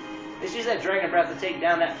 Let's use that Dragon Breath to take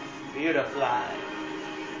down that Beautifly.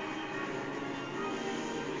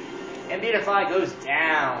 And Beautifly goes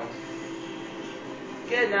down.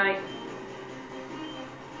 Good night.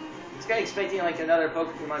 This guy expecting like another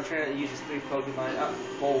Pokemon trainer that uses 3 Pokemon. Oh,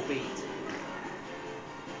 Volbeat.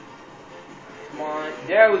 Come on.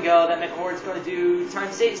 There we go. That McHorde's going to do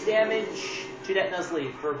times 6 damage to that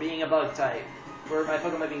Nuzleaf for being a bug type. For my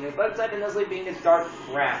Pokemon being a bug type and Nuzleaf being a dark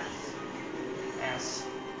grass. Yes.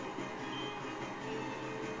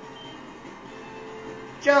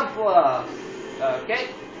 Jump Bluff. Okay.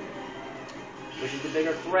 Which is the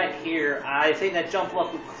bigger threat here? I think that Jump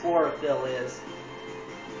Bluff with Chlorophyll is.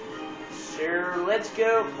 Sure, let's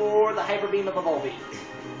go for the Hyper Beam of a Volbeat.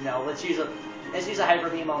 No, let's use a Hyper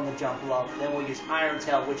Beam on the Jump Bluff. Then we'll use Iron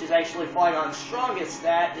Tail, which is actually Flygon's strongest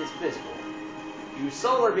stat is physical. Use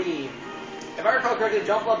Solar Beam. If I recall correctly,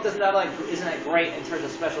 Jump Bluff isn't that great in terms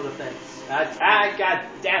of special defense. God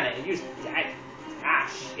damn it! It used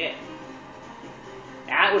shit.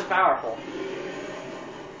 That was powerful.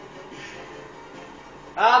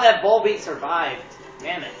 Oh, that Volbeat survived.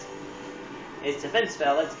 Damn it. Its defense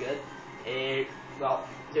fell, that's good. Well,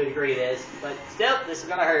 to a degree it is. But still, this is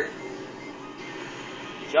gonna hurt.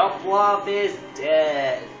 Jump Bluff is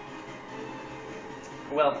dead.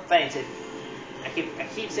 Well, fainted. I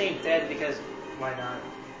keep saying dead because why not?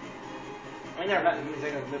 I never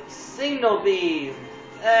got Signal Beam!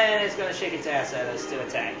 And it's gonna shake its ass at us to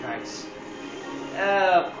attack. Nice.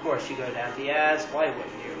 Of course you go down the ass. Why wouldn't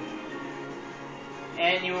you?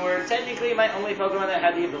 And you were technically my only Pokemon that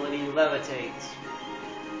had the ability to levitate.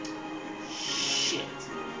 Shit.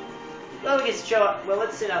 Well, we get to show up. Well,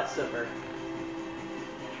 let's sit out Super.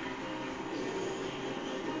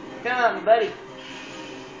 Come on, buddy.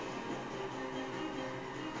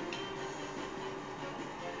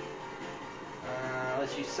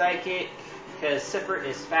 Let's use Psychic, because Siffert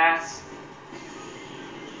is fast.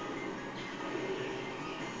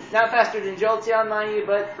 Not faster than Jolteon, mind you,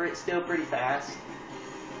 but it's still pretty fast.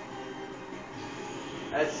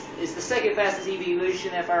 It's the second fastest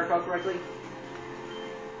evolution, if I recall correctly.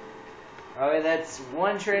 Okay, that's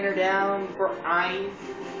one trainer down for Ein.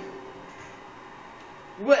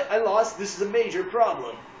 What? I lost? This is a major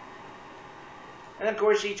problem. And of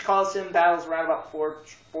course, each Colosseum battles around about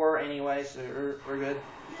four anyway, so we're good.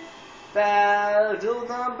 Battle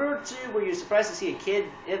number 2. Were you surprised to see a kid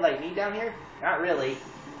like me down here? Not really.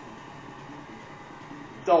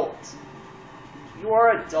 Adult. You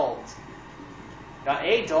are adult. Not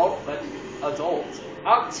adult, but adult.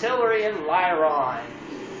 Octillery and Lyron.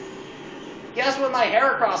 Guess what my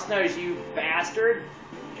Heracross knows, you bastard?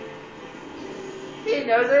 He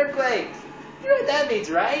knows Earthquake. You know what that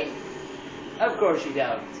means, right? Of course you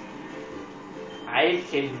don't. I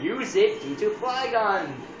can use it due to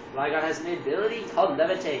Flygon. Flygon has an ability called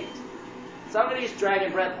Levitate. So I'm going to use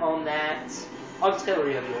Dragon Breath on that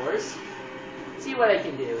Octillery of yours. See what I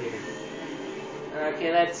can do here.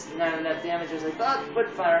 Okay, that's not enough damage as I thought,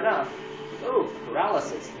 but far enough. Oh,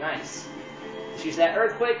 Paralysis. Nice. Let's use that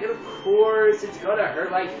Earthquake, and of course it's going to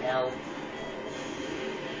hurt like hell.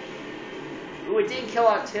 Ooh, it didn't kill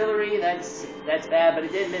Octillery, that's bad, but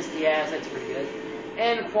it did miss the ass, that's pretty good.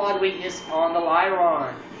 And Quad Weakness on the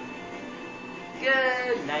Lyron.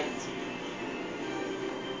 Good night.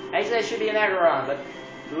 Actually, that should be an Aggron, but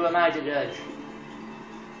who am I to judge?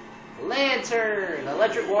 Lantern!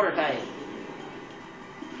 Electric Water type.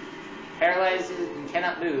 Paralyzes and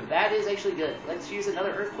cannot move. That is actually good. Let's use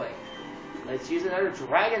another Earthquake. Let's use another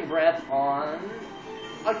Dragon Breath on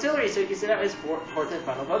Octillery so he can send out his fourth and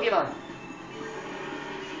final Pokemon.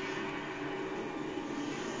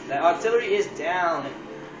 That Octillery is down.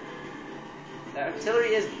 That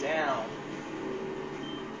Octillery is down.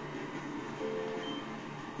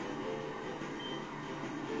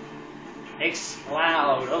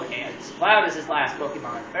 Exploud. Okay, Exploud is his last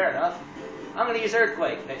Pokemon. Fair enough. I'm going to use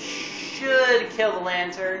Earthquake. That should kill the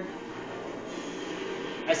Lantern.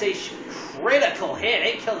 I say critical hit.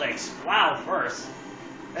 It killed the Exploud first.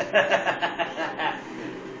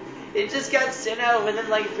 It just got sent out within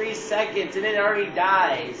like 3 seconds and it already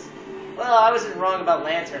dies. Well, I wasn't wrong about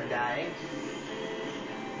Lantern dying.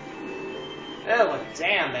 Oh, well,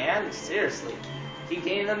 damn, man. Seriously. Keep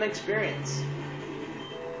gaining them experience.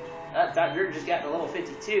 Dr. just got to level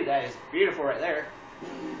 52. That is beautiful right there.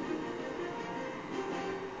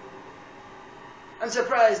 I'm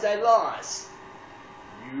surprised I lost.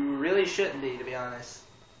 You really shouldn't be, to be honest.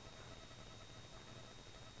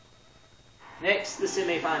 Next, the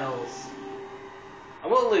semifinals. I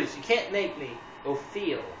won't lose. You can't make me.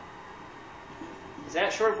 Ophel. Is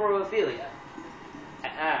that short for Ophelia?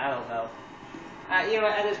 I don't know. You know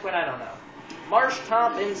what, at this point, I don't know.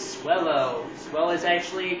 Marshtomp and Swellow. Swellow is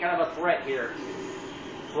actually kind of a threat here.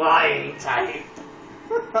 Flying type.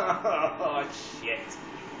 Oh, shit.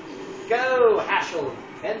 Go, Haschel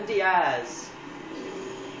and Diaz.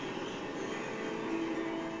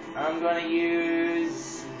 I'm going to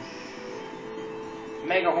use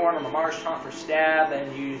Mega Horn on the Marshtomp for stab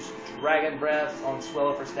and use Dragon Breath on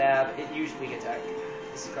Swellow for stab. It used weak attack.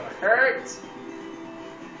 This is going to hurt.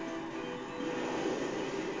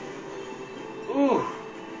 Ooh.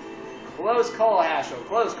 Close call, Haschel.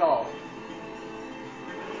 Close call.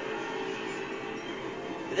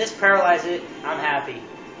 If this paralyzes it, I'm happy.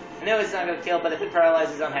 I know it's not going to kill, but if it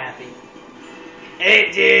paralyzes, I'm happy.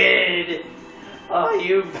 It did! Oh,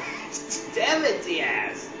 you... Damn it,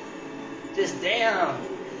 Diaz! Just damn!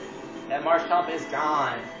 That Marshtomp is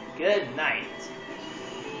gone. Good night.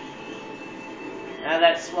 Now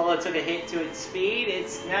that Swellow took a hit to its speed,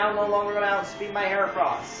 it's now no longer going to outspeed my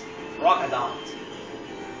Heracross. Rockadont.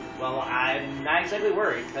 Well, I'm not exactly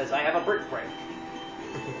worried, because I have a Brick Break.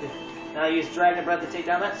 Now I use Dragon Breath to take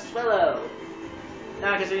down that Swellow.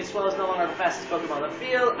 Now, considering Swellow is no longer the fastest Pokemon on the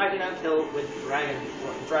field, I do not kill with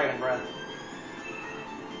Dragon Breath.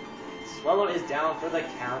 Swellow is down for the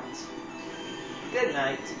count. Good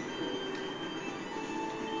night.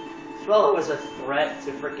 Swellow is a threat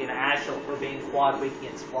to freaking Haschel for being quad weak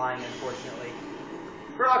against flying, unfortunately.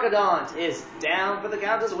 Crocodont is down for the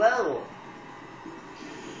count as well.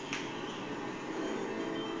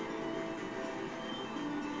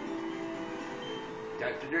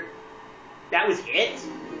 That was it?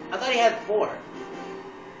 I thought he had 4.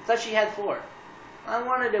 I thought she had 4. I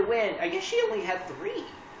wanted to win. I guess she only had 3.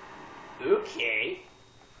 Okay.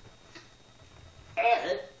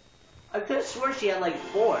 And I could have sworn she had like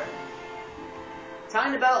 4.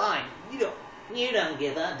 Time to battle Ein. You don't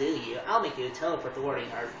give up, do you? I'll make you atone for thwarting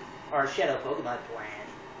our Shadow Pokemon plan.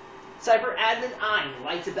 Cypher Admin Ein,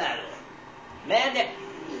 light to battle. Man,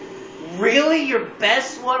 really? Your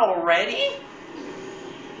best one already?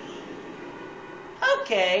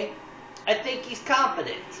 Okay. I think he's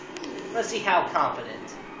confident. Let's see how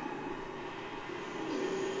confident.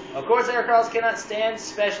 Of course, Heracross cannot stand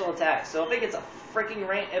special attacks, so if it gets a freaking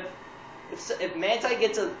rain... If Mantine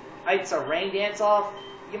gets a rain dance off,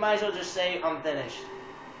 you might as well just say, I'm finished.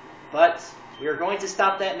 But, we are going to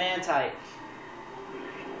stop that Mantine.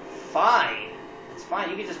 Fine. It's fine,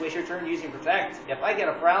 you can just waste your turn using Protect. If I get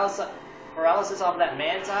a paralysis off of that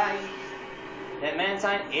Mantine,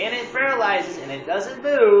 and it paralyzes, and it doesn't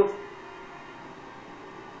move,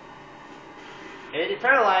 it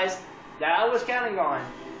paralyzed, that I was counting on.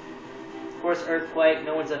 Of course, Earthquake,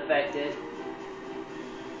 no one's affected.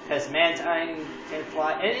 Because Mantine can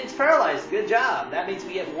fly, and it's paralyzed. Good job. That means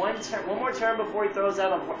we get one more turn before he throws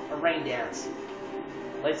out a rain dance.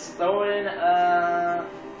 Let's throw in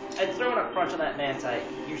I'd throw in a crunch on that Mantine.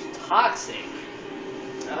 Use Toxic.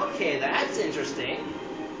 Okay, that's interesting.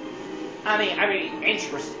 I mean,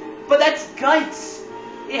 interesting. But that's guts.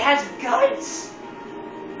 It has guts.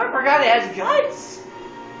 I forgot it has guts.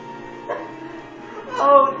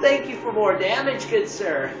 Oh, thank you for more damage, good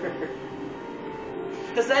sir.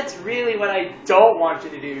 Because that's really what I don't want you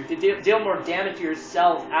to do, to deal more damage to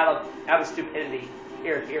yourself out of stupidity.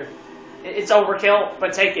 Here. It's overkill,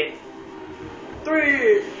 but take it.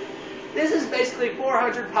 3! This is basically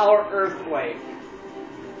 400 power Earthquake.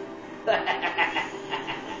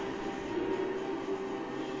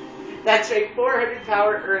 That's a 400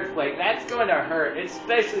 power Earthquake. That's going to hurt,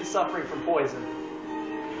 especially suffering from poison.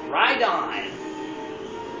 Rhydon.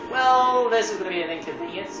 Well, this is going to be an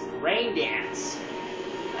inconvenience. Rain Dance.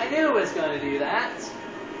 I knew it was going to do that.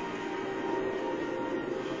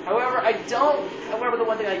 However, the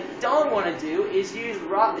one thing I don't want to do is use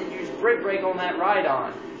Brick Break on that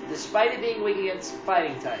Rhydon, despite it being weak against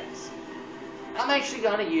fighting types. I'm actually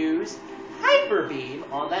going to use Hyper Beam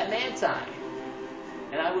on that Mantine.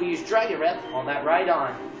 And I will use Dragon Breath on that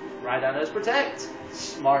Rhydon. Rhydon does Protect.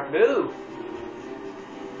 Smart move.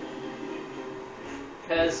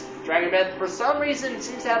 Because Dragon Breath, for some reason,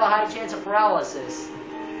 seems to have a high chance of paralysis.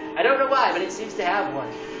 I don't know why, but it seems to have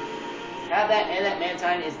one. Have that, and that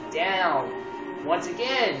Mantine is down. Once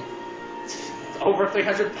again, over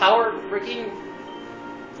 300 power, freaking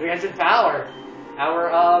 300 power. Our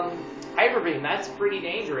Hyper Beam, that's pretty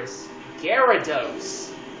dangerous.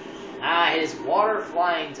 Gyarados. His water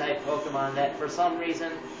flying type Pokemon that for some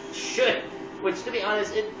reason should, which to be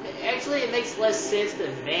honest, it makes less sense than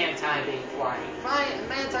Mantine being flying.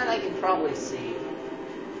 Mantine I can probably see.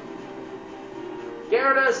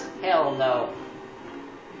 Gyarados? Hell no.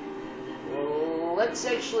 Well, let's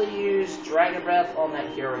actually use Dragon Breath on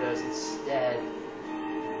that Gyarados instead.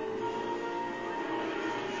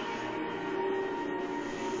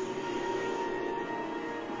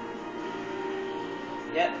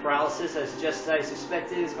 Yep, Paralysis, as just as I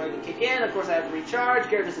suspected, is going to kick in. Of course, I have to recharge.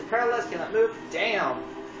 Gyarados is paralyzed, cannot move. Damn.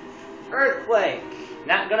 Earthquake.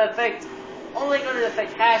 Not going to affect, only going to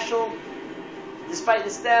affect Hashel. Despite the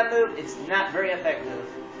stab move, it's not very effective.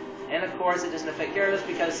 And of course, it doesn't affect Gyarados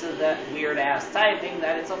because of that weird-ass typing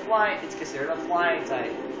that it's considered a flying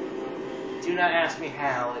type. Do not ask me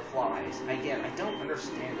how it flies. Again, I don't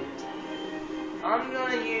understand it. I'm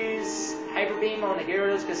going to use Hyper Beam on the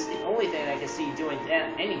Gyarados because it's the only thing I can see doing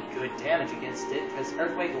any good damage against it, because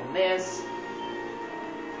Earthquake will miss.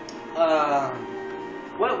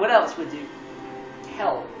 What else would do?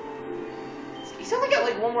 Hell. He's only got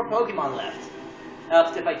like one more Pokemon left.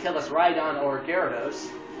 If I kill this Rhydon or Gyarados.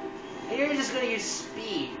 And you're just going to use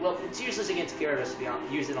Speed. Well, it's useless against Gyarados to be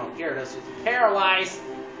honest. Use it on Gyarados. It's paralyzed.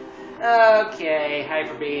 Okay,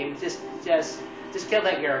 Hyper Beam. Just kill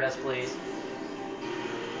that Gyarados, please.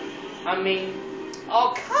 I mean,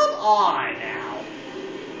 oh, come on now.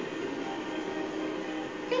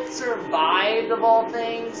 It survived of all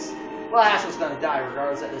things. Well, Ashel's gonna die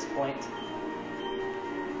regardless at this point.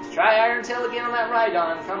 Let's try Iron Tail again on that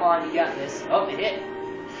Rhydon. Come on, you got this. Oh, it hit.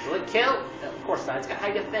 Will it kill? No, of course not. It's got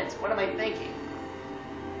high defense. What am I thinking?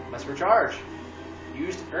 Must recharge.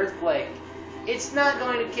 Used Earthquake. It's not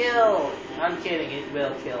going to kill. I'm kidding. It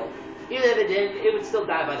will kill. Even if it did, it would still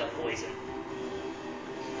die by the poison.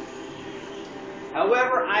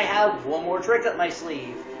 However, I have one more trick up my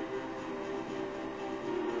sleeve.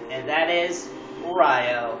 And that is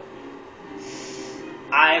Ryo.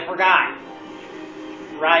 I forgot.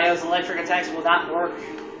 Ryo's electric attacks will not work.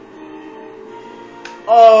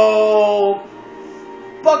 Oh!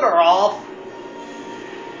 Bugger off!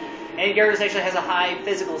 And Gyarados actually has a high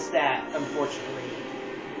physical stat, unfortunately.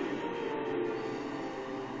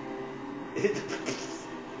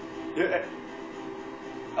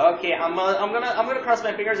 Okay, I'm gonna cross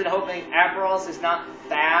my fingers and hoping Aperos is not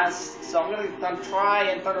fast, so I'm gonna try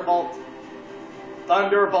and Thunderbolt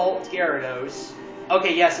Gyarados.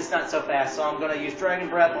 Okay, yes, it's not so fast, so I'm gonna use Dragon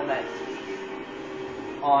Breath on that,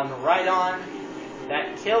 on Rhydon.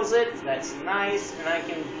 That kills it. That's nice, and I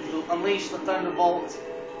can unleash the Thunderbolt.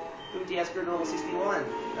 Ooh, DS grew to level 61.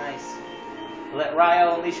 Nice. Let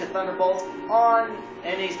Ryo unleash a Thunderbolt on,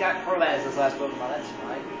 and he's got Crobat as his last Pokemon. That's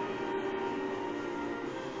fine.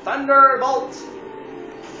 Thunderbolt!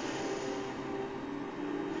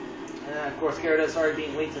 And of course, Gyarados is already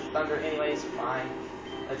being weak to Thunder anyways. Fine.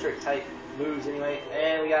 Electric type moves anyway.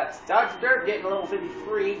 And we got Dr. Dirt getting to level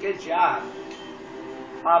 53. Good job.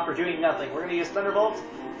 For doing nothing. We're going to use Thunderbolt.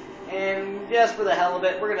 And just for the hell of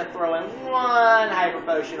it, we're going to throw in one Hyper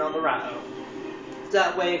Potion on the Rhino.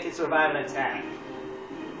 That way it can survive an attack.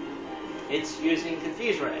 It's using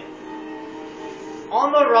Confuse Ray.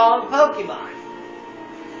 On the wrong Pokemon.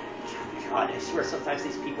 God, I swear sometimes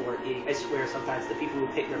these people are idiots. I swear sometimes the people who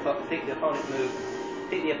pick the opponent move,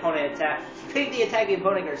 pick the opponent attack, pick the attacking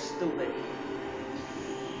opponent are stupid.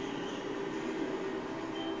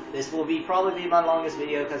 This will probably be my longest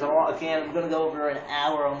video because I'm going to go over an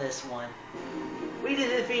hour on this one. We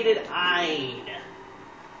defeated Ayn.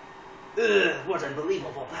 Ugh, what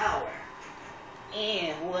unbelievable power.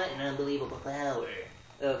 And what an unbelievable power.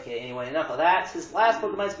 Okay, anyway, enough of that. His last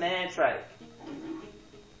Pokemon's Manectric.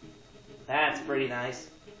 That's pretty nice.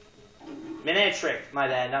 Manectric, my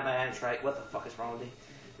bad, not Manectric. What the fuck is wrong with me?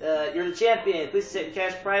 You're the champion. Please accept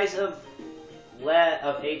cash prize of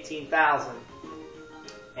 18,000.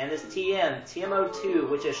 And this TM02,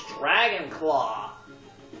 which is Dragon Claw.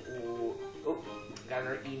 Ooh, oh, got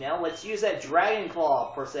her email. Let's use that Dragon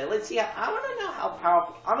Claw per se. Let's see. I want to know how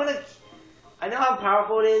powerful. I know how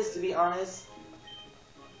powerful it is, to be honest.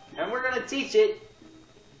 And we're gonna teach it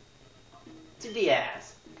to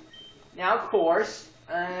Diaz. Now, of course,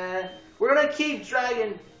 we're gonna keep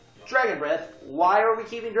Dragon Breath. Why are we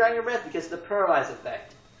keeping Dragon Breath? Because of the Paralyze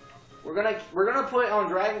effect. We're gonna put on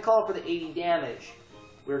Dragon Claw for the 80 damage.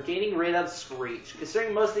 We're getting rid of Screech.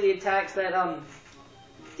 Considering most of the attacks that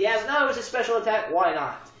Diaz knows is a special attack, why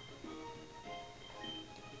not?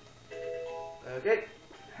 Okay.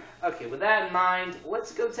 Okay, with that in mind,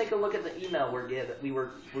 let's go take a look at the email we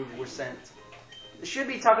were sent. It should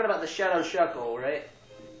be talking about the Shadow Shuckle, right?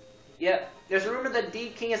 Yep. There's a rumor that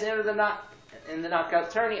Deep King has entered in the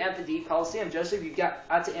knockout tourney at the Deep Colosseum. Joseph, you got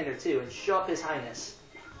to enter too and show up His Highness.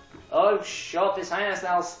 Oh, show up His Highness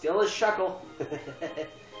now. Still a Shuckle.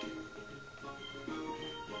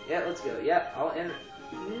 Yeah, let's go. Yep, I'll enter.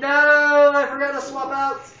 No, I forgot to swap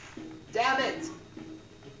out. Damn it.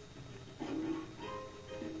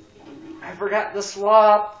 I forgot to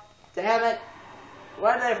swap. Damn it.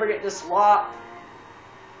 Why did I forget to swap?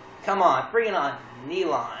 Come on, bring it on.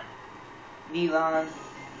 Neelon.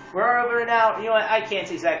 We're over now. You know what? I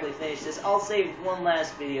can't exactly finish this. I'll save one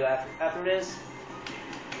last video after this.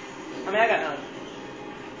 I mean, I got none.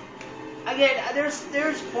 Again,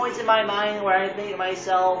 there's points in my mind where I think to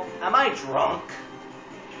myself, am I drunk?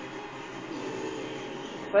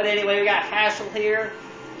 But anyway, we got Haschel here,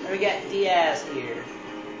 and we got Diaz here.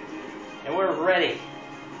 And we're ready.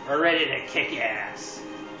 We're ready to kick ass.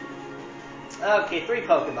 Okay, 3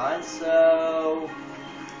 Pokemon, so...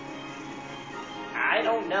 I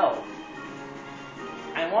don't know.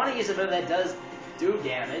 I want to use a move that does do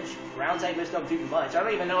damage. Ground type moves don't do much. I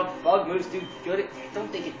don't even know if bug moves do good. I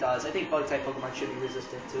don't think it does. I think bug type Pokemon should be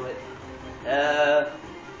resistant to it.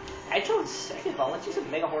 I chose second ball. Let's use a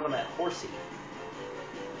Mega Horn on that Horsey.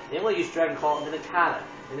 Then we'll use Dragon Claw and the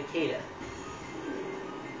Nikata.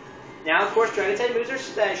 Now, of course, Dragon type moves are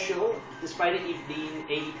special, despite it being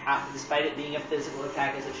a physical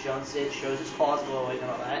attack, as it's shown. It shows its claws glowing and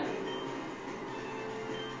all that.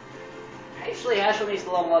 Actually, Haschel needs to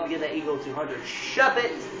level up to get that Eagle 200. Shove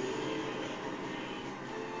it!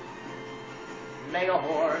 Mega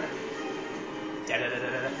Horn.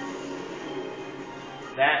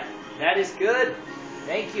 That is good.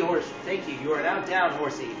 Thank you, Horsey. Thank you. You are now down,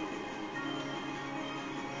 Horsey.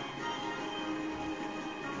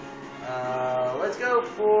 Let's go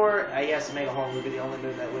for, I guess, Mega Horn would be the only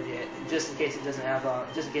move that would hit, just in case it doesn't have,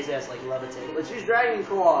 just in case it has like Levitate. Let's use Dragon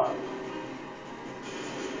Claw.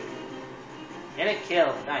 And it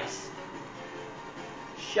killed. Nice.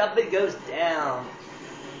 Shove it goes down.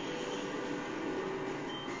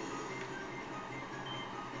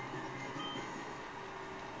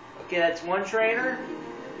 Okay, that's one trainer.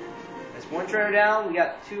 That's one trainer down. We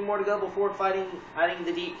got 2 more to go before fighting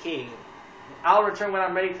the Deep King. I'll return when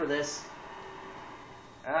I'm ready for this.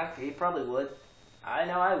 Okay, you probably would. I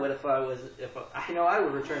know I would I know I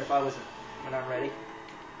would return if I wasn't when I'm ready.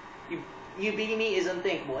 You beating me is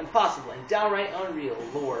unthinkable, impossible, and downright unreal.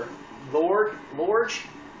 Lord?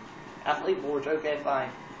 Athlete Lorge, okay, fine.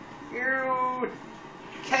 You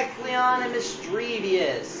Kecleon and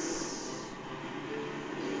Mischievous.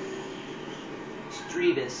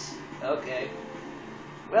 Okay.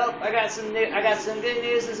 Well, I got some good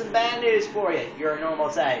news and some bad news for you. You're a normal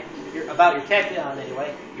type. About your Kecleon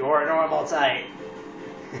anyway. You're a normal type.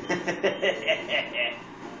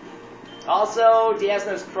 Also, Diaz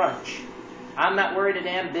knows Crunch. I'm not worried a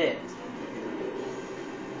damn bit.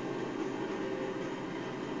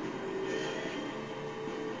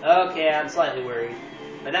 Okay, I'm slightly worried,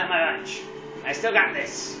 but not much. I still got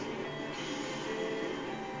this.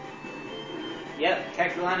 Yep,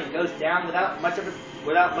 Kecleon goes down without much of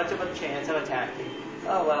a chance of attacking.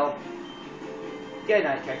 Oh well. Good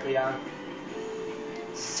night, Kecleon.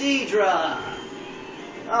 Seadra!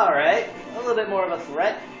 Alright, a little bit more of a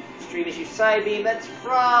threat. Mischievous use Side Beam, that's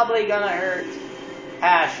probably gonna hurt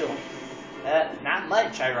Haschel. Not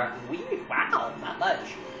much, wow, not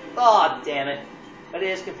much. Oh, damn it. But it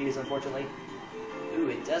is confused, unfortunately. Ooh,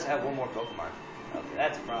 it does have one more Pokemon. Okay,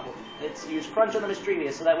 that's a problem. Let's use Crunch on the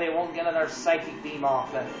Mischievous, so that way it won't get another Psychic Beam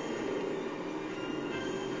off.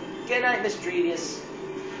 Good night, Mischievous.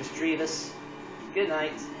 Good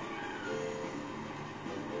night.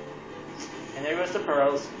 And there goes the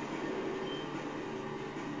pearls.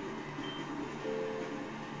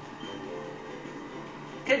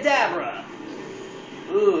 Kadabra!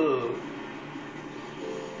 Ooh.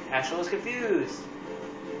 Haschel is confused.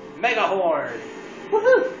 Mega Horn!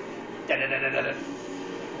 Woohoo! Da-da-da-da-da-da.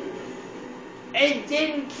 And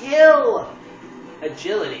didn't kill!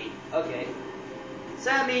 Agility. Okay. So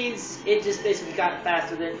that means it just basically got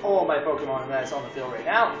faster than all my Pokemon that's on the field right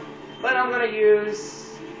now. But I'm gonna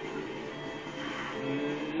use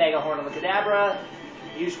Mega Horn on the Kadabra.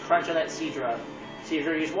 Use Crunch on that Seadra.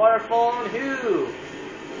 Seadra use Waterfall on who?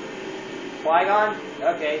 Flygon?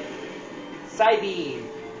 Okay. Psybeam.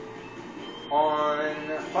 On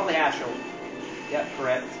probably Haschel. Yep,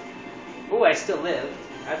 correct. Ooh, I still lived.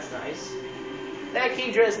 That's nice. That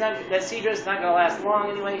Seadra's not gonna last long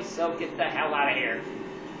anyway, so get the hell out of here.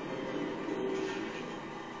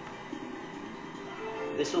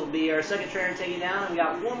 This will be our second trainer taken down, and we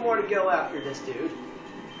got one more to go after this dude.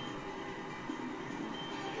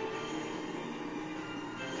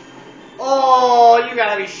 Oh, you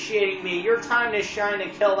gotta be shitting me. Your time to shine to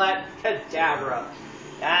kill that Kadabra.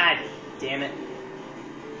 God damn it.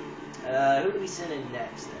 Who do we send in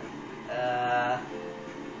next then?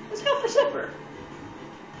 Let's go for Zipper.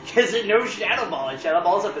 Because it knows Shadow Ball, and Shadow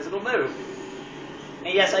Ball is a physical move.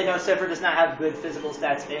 And yes, I know Zipper does not have good physical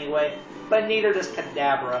stats anyway, but neither does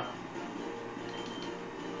Kadabra.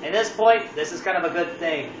 At this point, this is kind of a good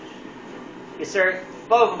thing. Yes, sir,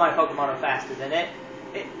 both of my Pokemon are faster than it.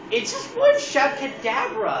 It's just one-shot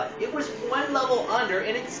Kadabra. It was one level under,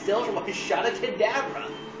 and it still one-shot a Kadabra.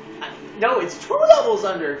 No, it's 2 levels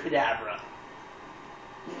under Kadabra.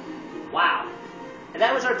 Wow. And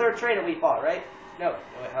that was our third trainer we fought, right? No,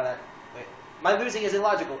 wait, how that? Wait. My losing is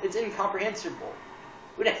illogical. It's incomprehensible.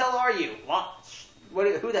 Who the hell are you?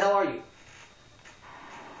 Who the hell are you?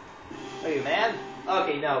 Are you mad?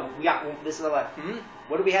 Okay, no. We got this is like,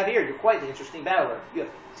 what do we have here? You're quite the interesting battler. You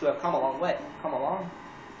have come a long way. Come along.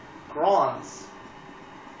 Grons.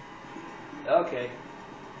 Okay.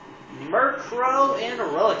 Murkrow and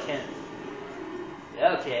Relicanth.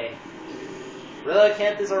 Okay.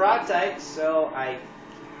 Relicanth is a rock type, so I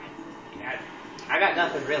got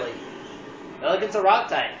nothing really. Relicanth's a rock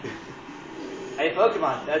type. Hey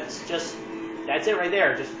Pokemon, that's it right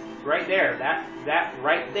there. Just right there. That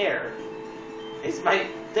right there is my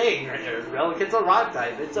thing right there. Relicanth's a rock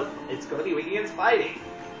type. It's gonna be weak against fighting.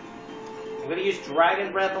 I'm gonna use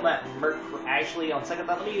Dragon Breath on that actually on second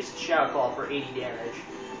thought, let me use Shadow Claw for 80 damage.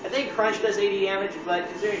 I think Crunch does 80 damage, but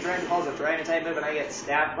considering Dragon Claw is a Dragon type move and I get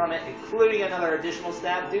stab from it, including another additional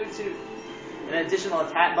stab due to an additional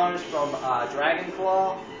attack bonus from Dragon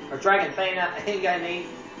Claw, or Dragon Fang, I think I mean,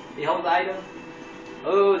 the whole item.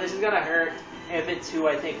 Oh, this is gonna hurt, if it's who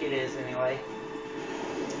I think it is anyway.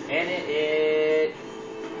 And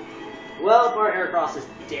well, our Heracross is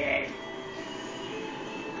dead.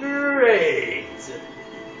 Great!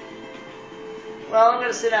 Well, I'm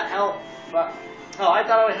gonna send out Hell... Oh, I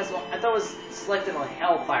thought it was selected on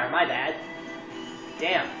Hellfire, my bad.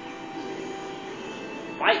 Damn.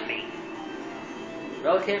 Bite me.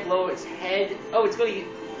 Relicanth lower its head. Oh, it's gonna...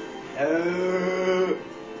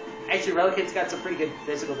 Actually, Relicanth's got some pretty good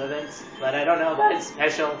physical defense, but I don't know about its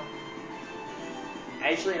special.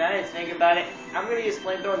 Actually, now that I think about it, I'm gonna use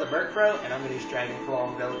Flamethrower on the Murkrow, and I'm gonna use Dragon Claw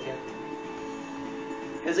on Relicanth.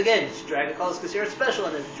 Because again, Dragon Claw is considered special,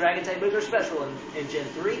 and the Dragon type moves are special in Gen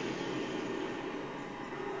 3.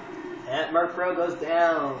 That Murkrow goes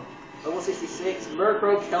down. Level 66.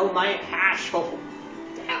 Murkrow killed my Hashel.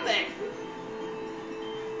 Damn it.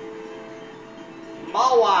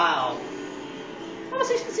 Mawile. Level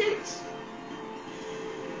 66.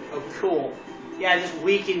 Oh, cool. Yeah, just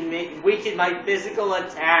weaken my physical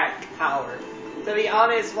attack power. To be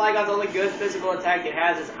honest, Flygon's only good physical attack it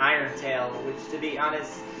has is Iron Tail, which, to be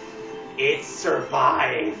honest, it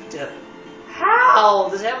survived. How?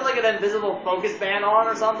 Does it have like an invisible focus band on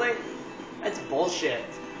or something? That's bullshit.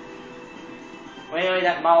 Well, anyway,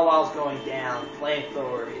 that Mawile's going down.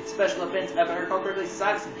 Flamethrower. Its special defense, if I recall correctly,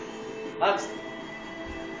 sucks.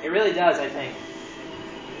 It really does, I think.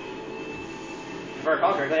 If I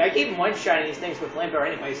recall correctly. I keep one-shotting these things with Flamethrower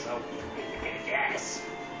anyway, so... Yes.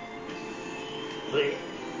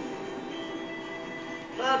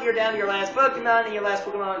 Well, if you're down to your last Pokemon, and your last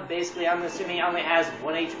Pokemon, basically, I'm assuming only has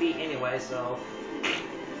 1 HP anyway, so...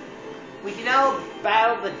 We can now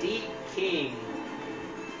battle the Deep King.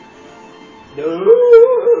 No.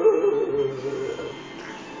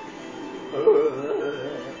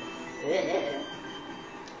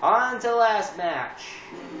 On to the last match,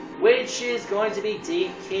 which is going to be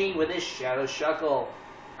Deep King with his Shadow Shuckle.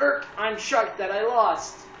 I'm shocked that I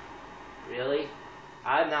lost. Really?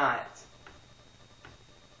 I'm not.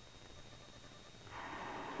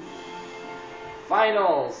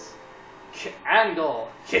 Finals. Angle.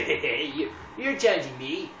 You're judging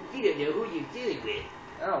me. You don't know who you're dealing with.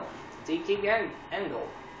 Oh, Deep King Angle.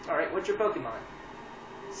 Alright, what's your Pokemon?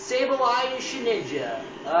 Sableye and Shedinja.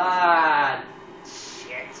 Ah,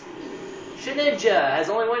 shit. Shedinja has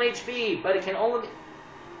only 1 HP, but it can only...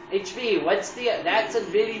 HP, that's a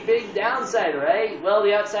big downside, right? Well,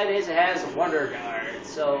 the upside is it has Wonder Guard,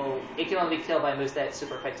 so it can only be killed by moves that's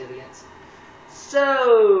super effective against.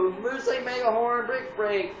 So, moves like Mega Horn, Brick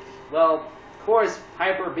Break. Well, of course,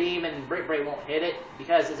 Hyper Beam and Brick Break won't hit it,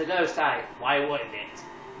 because it's a ghost type. Why wouldn't it?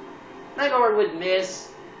 Mega Horn would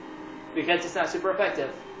miss, because it's not super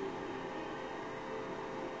effective.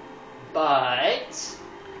 But,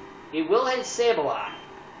 it will hit Sableye.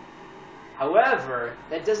 However,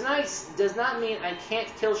 that does not mean I can't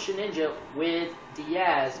kill Shedinja with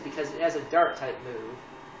Diaz because it has a Dart type move,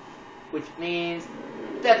 which means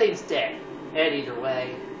that thing's dead. And either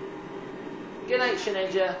way, good night,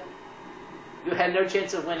 Shedinja. You had no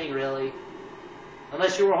chance of winning, really,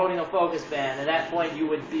 unless you were holding a focus band. At that point, you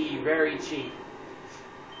would be very cheap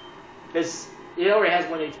because it already has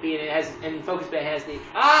 1 HP and focus band has the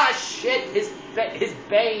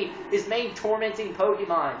his main tormenting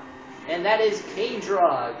Pokemon. And that is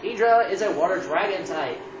Kingdra. Kingdra is a water dragon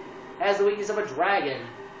type. Has the weakness of a dragon.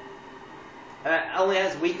 Only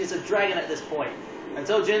has weakness of dragon at this point.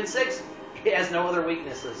 Until Gen 6, it has no other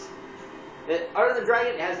weaknesses. Other than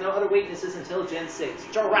dragon, it has no other weaknesses until Gen 6.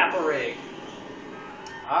 Girafarig.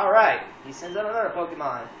 Alright, he sends out another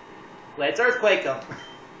Pokemon. Let's Earthquake him.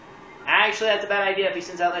 Actually, that's a bad idea if he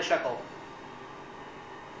sends out that Shuckle.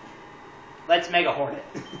 Let's Mega Hornet.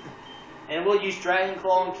 And we'll use Dragon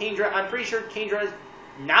Claw on Kingdra. I'm pretty sure Kingdra is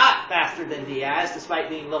not faster than Diaz, despite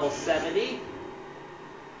being level 70.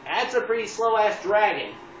 That's a pretty slow-ass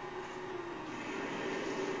dragon.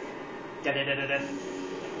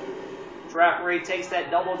 Girafarig takes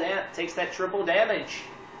that triple damage.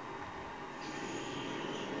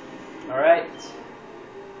 Alright.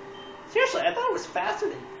 Seriously, I thought it was faster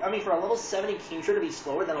than... I mean, for a level 70 Kingdra to be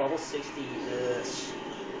slower than a level 60...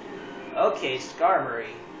 Okay,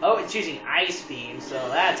 Skarmory. Oh, it's using Ice Beam, so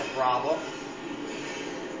that's a problem.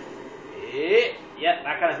 Yep,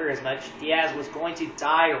 I kind of figured as much. Diaz was going to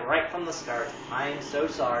die right from the start. I am so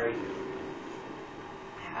sorry.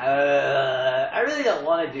 I really don't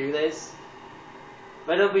want to do this.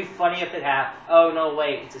 But it'll be funny if it happens. Oh, no,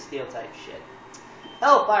 wait. It's a steel type shit.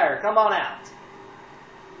 Hellfire, come on out.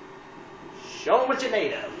 Show them what you're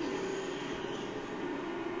made of.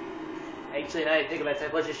 Actually, now I think about it,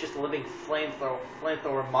 it's just a living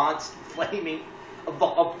flamethrower monster, flaming, a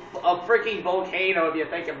freaking volcano if you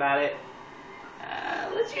think about it.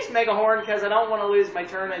 Let's use Mega Horn because I don't want to lose my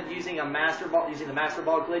turn at using the Master Ball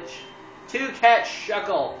glitch. To catch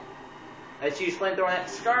Shuckle. Let's use flamethrower on that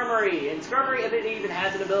Skarmory. And Skarmory, if it even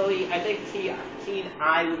has an ability, I think Keen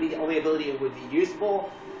Eye would be the only ability it would be useful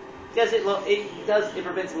because it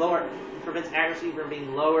prevents accuracy from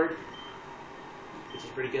being lowered, which is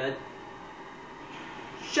pretty good.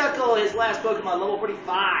 Shuckle, his last Pokemon, level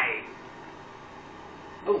 45.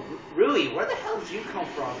 Oh, Rui, where the hell did you come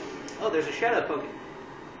from? Oh, there's a Shadow Pokemon.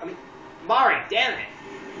 I mean, Mari, damn it.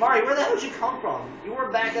 Mari, where the hell did you come from? You were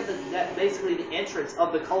back at basically the entrance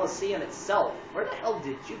of the Colosseum itself. Where the hell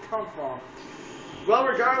did you come from? Well,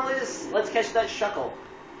 regardless, let's catch that Shuckle.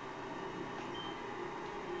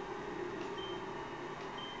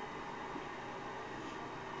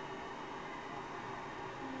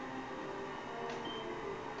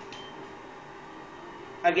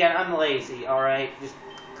 Again, I'm lazy, alright? Just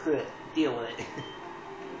deal with it.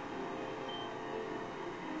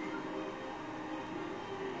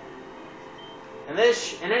 and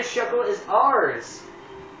this Shuckle is ours.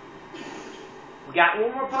 We got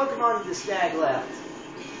one more Pokemon to snag left.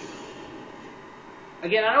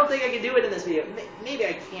 Again, I don't think I can do it in this video. Maybe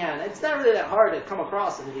I can. It's not really that hard to come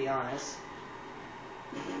across it, to be honest.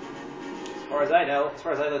 As far as I know. As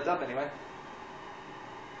far as I looked up, anyway.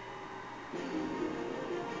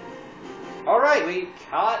 Alright, we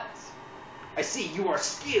caught... I see you are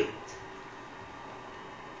skilled.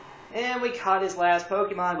 And we caught his last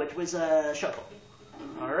Pokemon, which was Shuckle.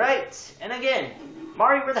 Alright, and again,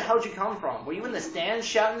 Mari, where the hell did you come from? Were you in the stands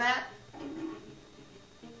shouting that?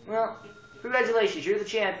 Well, congratulations, you're the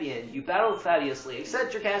champion. You battled fabulously.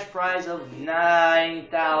 Accept your cash prize of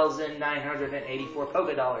 9,984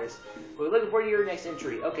 Poké Dollars. We're looking forward to your next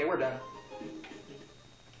entry. Okay, we're done.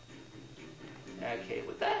 Okay,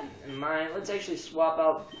 with that in mind, let's actually swap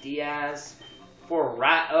out Diaz for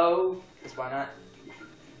Rat-O, because why not?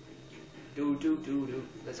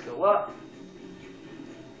 Let's go up.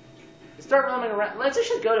 Let's start roaming around. Let's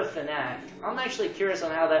actually go to Fnac. I'm actually curious on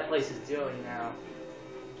how that place is doing now.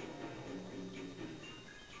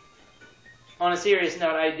 On a serious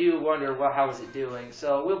note, I do wonder, well, how is it doing?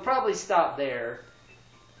 So we'll probably stop there.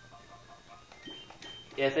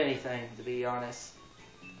 If anything, to be honest.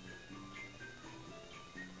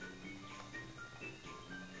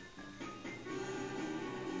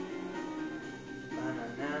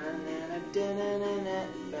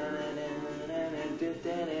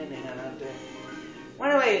 Well,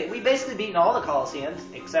 anyway, we basically beaten all the Colosseums,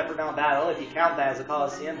 except for Mount Battle, if you count that as a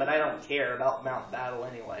Colosseum, but I don't care about Mount Battle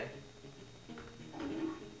anyway.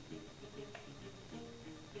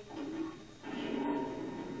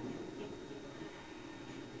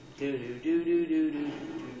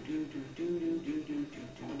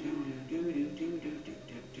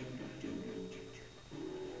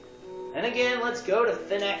 And again, let's go to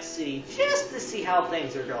Phoenix City just to see how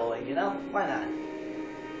things are going, you know? Why not?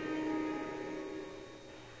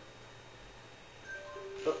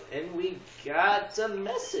 Oh, and we got a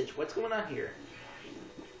message. What's going on here?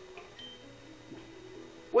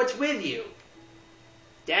 What's with you?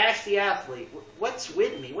 Dash the athlete. What's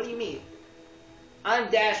with me? What do you mean?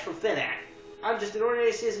 I'm Dash from Finac. I'm just an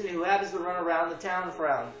ordinary citizen who happens to run around the town and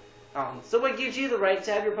frown. So what gives you the right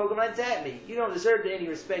to have your Pokemon attack me? You don't deserve any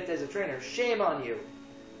respect as a trainer. Shame on you.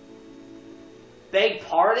 Beg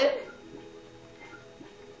pardon?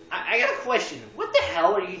 I got a question. What the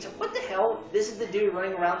hell are you what the hell? This is the dude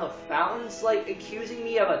running around the fountains, like, accusing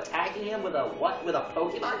me of attacking him with a what? With a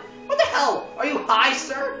Pokemon? What the hell? Are you high,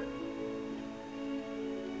 sir?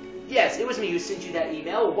 Yes, it was me who sent you that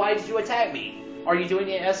email. Why did you attack me? Are you doing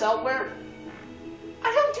it elsewhere? I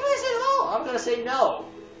don't do this at all. I'm gonna say no.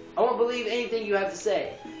 I won't believe anything you have to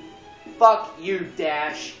say. Fuck you,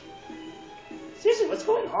 Dash. Seriously, what's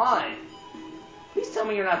going on? Please tell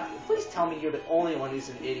me you're not. Please tell me you're the only one who's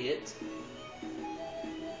an idiot.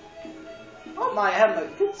 Oh my, I have a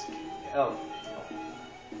good. Oh,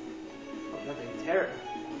 nothing terrible.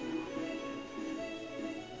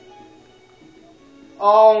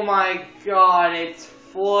 Oh my God, it's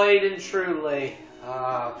Floyd and Truly.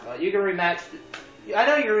 Oh God, you can rematch. I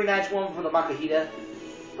know you can rematch one for the Makuhita.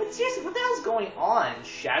 But seriously, what the hell's going on?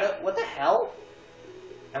 Shadow? What the hell?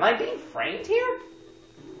 Am I being framed here?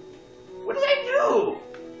 What did I do?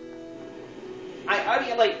 I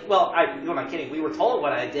mean, like, well, who am I kidding? We were told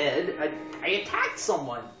what I did. I attacked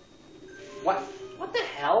someone. What? What the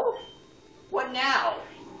hell? What now?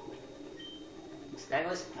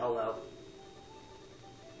 Stagless? Hell no.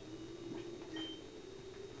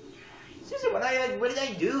 Seriously, what did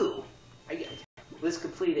I do? List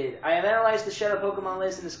completed. I have analyzed the Shadow Pokemon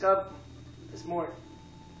list and discovered there's more.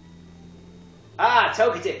 Ah,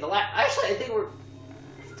 Togetic. Actually, I think we're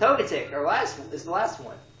Togetic. Our last is the last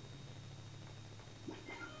one.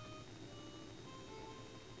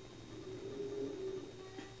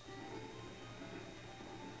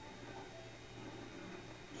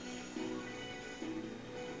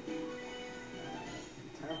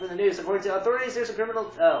 Time for the news. According to authorities, there's a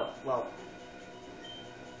criminal. Oh, well.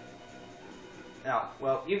 Oh,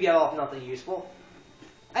 well, you get off nothing useful.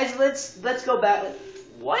 Actually, let's go back.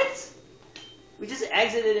 What? We just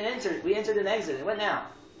exited and entered. We entered and exited. What now?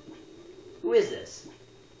 Who is this?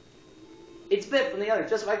 It's Bit from the other.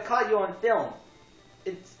 Just I caught you on film.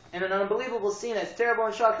 It's in an unbelievable scene that's terrible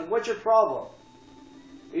and shocking. What's your problem?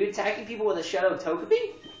 Are you attacking people with a Shadow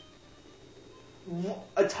Togepi?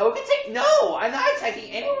 A Togetic? No! I'm not attacking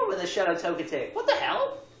anyone with a Shadow Togetic. What the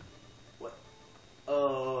hell? What?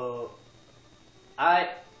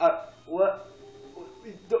 What?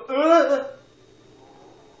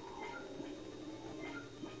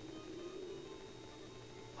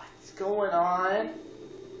 What's going on?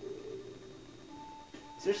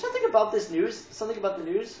 Is there something about this news? Something about the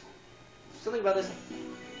news? Something about this?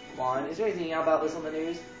 Come on, is there anything about this on the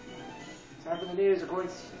news? Time for the news, according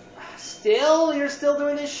to... Still? You're still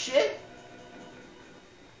doing this shit?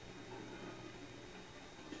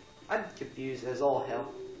 I'm confused as all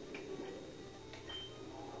hell.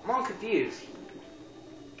 I'm all confused.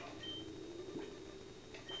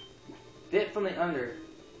 Bit from the under.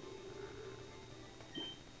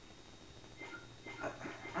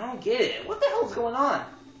 I don't get it. What the hell's going on?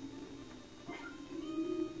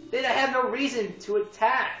 Bit, I have no reason to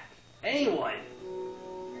attack anyone.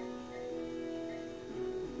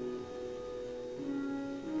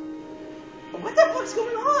 What the fuck's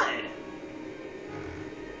going on?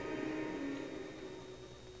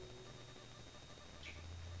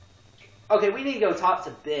 Okay, we need to go talk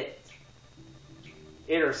to Bit.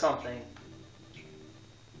 It or something.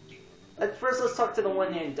 First, let's talk to the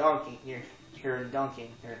one named Donkey here. Here in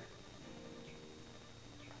Dunking. Here.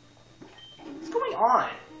 What's going on?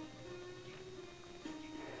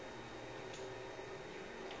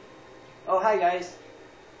 Oh, hi guys.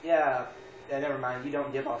 Yeah, never mind. You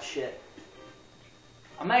don't give a shit.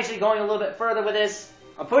 I'm actually going a little bit further with this.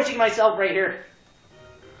 I'm pushing myself right here.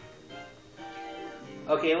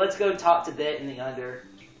 Okay, let's go talk to Bit in the under.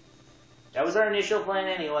 That was our initial plan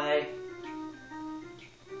anyway.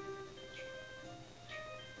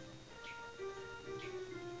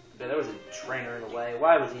 But there was a trainer in the way.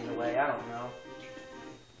 Why was he in the way? I don't know.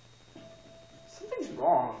 Something's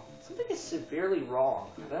wrong. Something is severely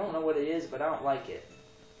wrong. I don't know what it is, but I don't like it.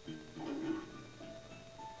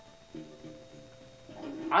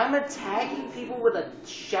 I'm attacking people with a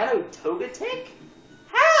Shadow Togetic?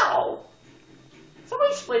 How?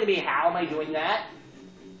 Somebody explain to me how am I doing that?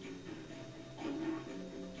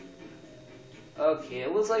 Okay,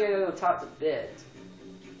 it looks like I gotta go talk to Bit.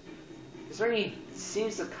 This already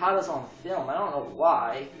seems to caught us on film. I don't know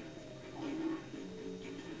why.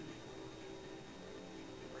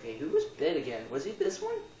 Okay, who was Bit again? Was he this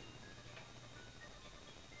one?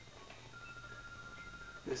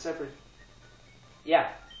 The separate. Yeah.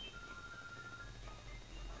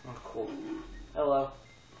 Oh, cool. Hello.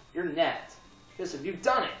 You're Net. Listen, you've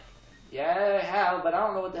done it. Yeah, I have, but I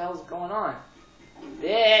don't know what the hell's going on.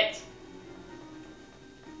 Bit!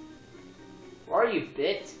 Where are you,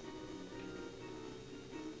 Bit?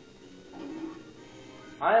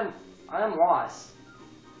 I am lost.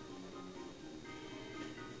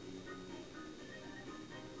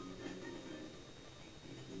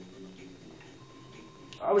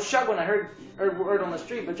 I was shocked when I heard word on the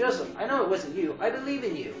street, but Joseph, I know it wasn't you. I believe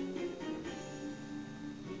in you.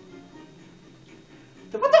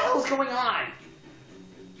 So what the hell is going on?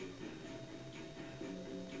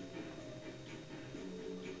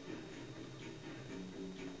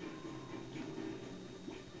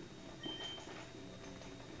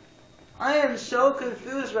 I am so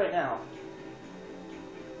confused right now.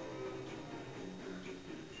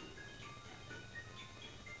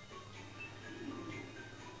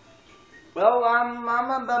 Well,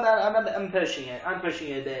 I'm pushing it. I'm pushing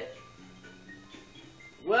it a bit.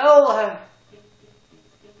 Well,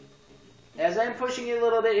 as I'm pushing it a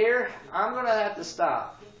little bit here, I'm gonna have to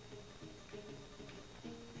stop.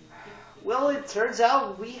 Well, it turns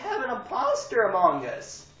out we have an imposter among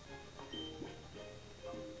us.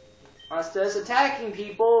 Us attacking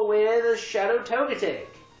people with a Shadow Togetic.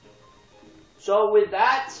 So with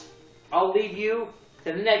that, I'll leave you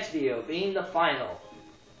to the next video, being the final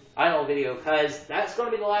video, because that's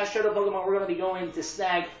going to be the last Shadow Pokemon we're going to be going to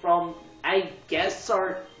snag from, I guess,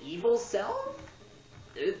 our evil self?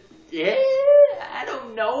 I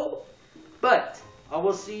don't know. But I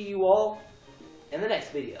will see you all in the next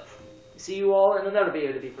video. See you all in another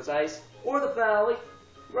video, to be precise, or the finale.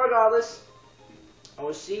 Regardless, I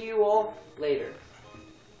will see you all later.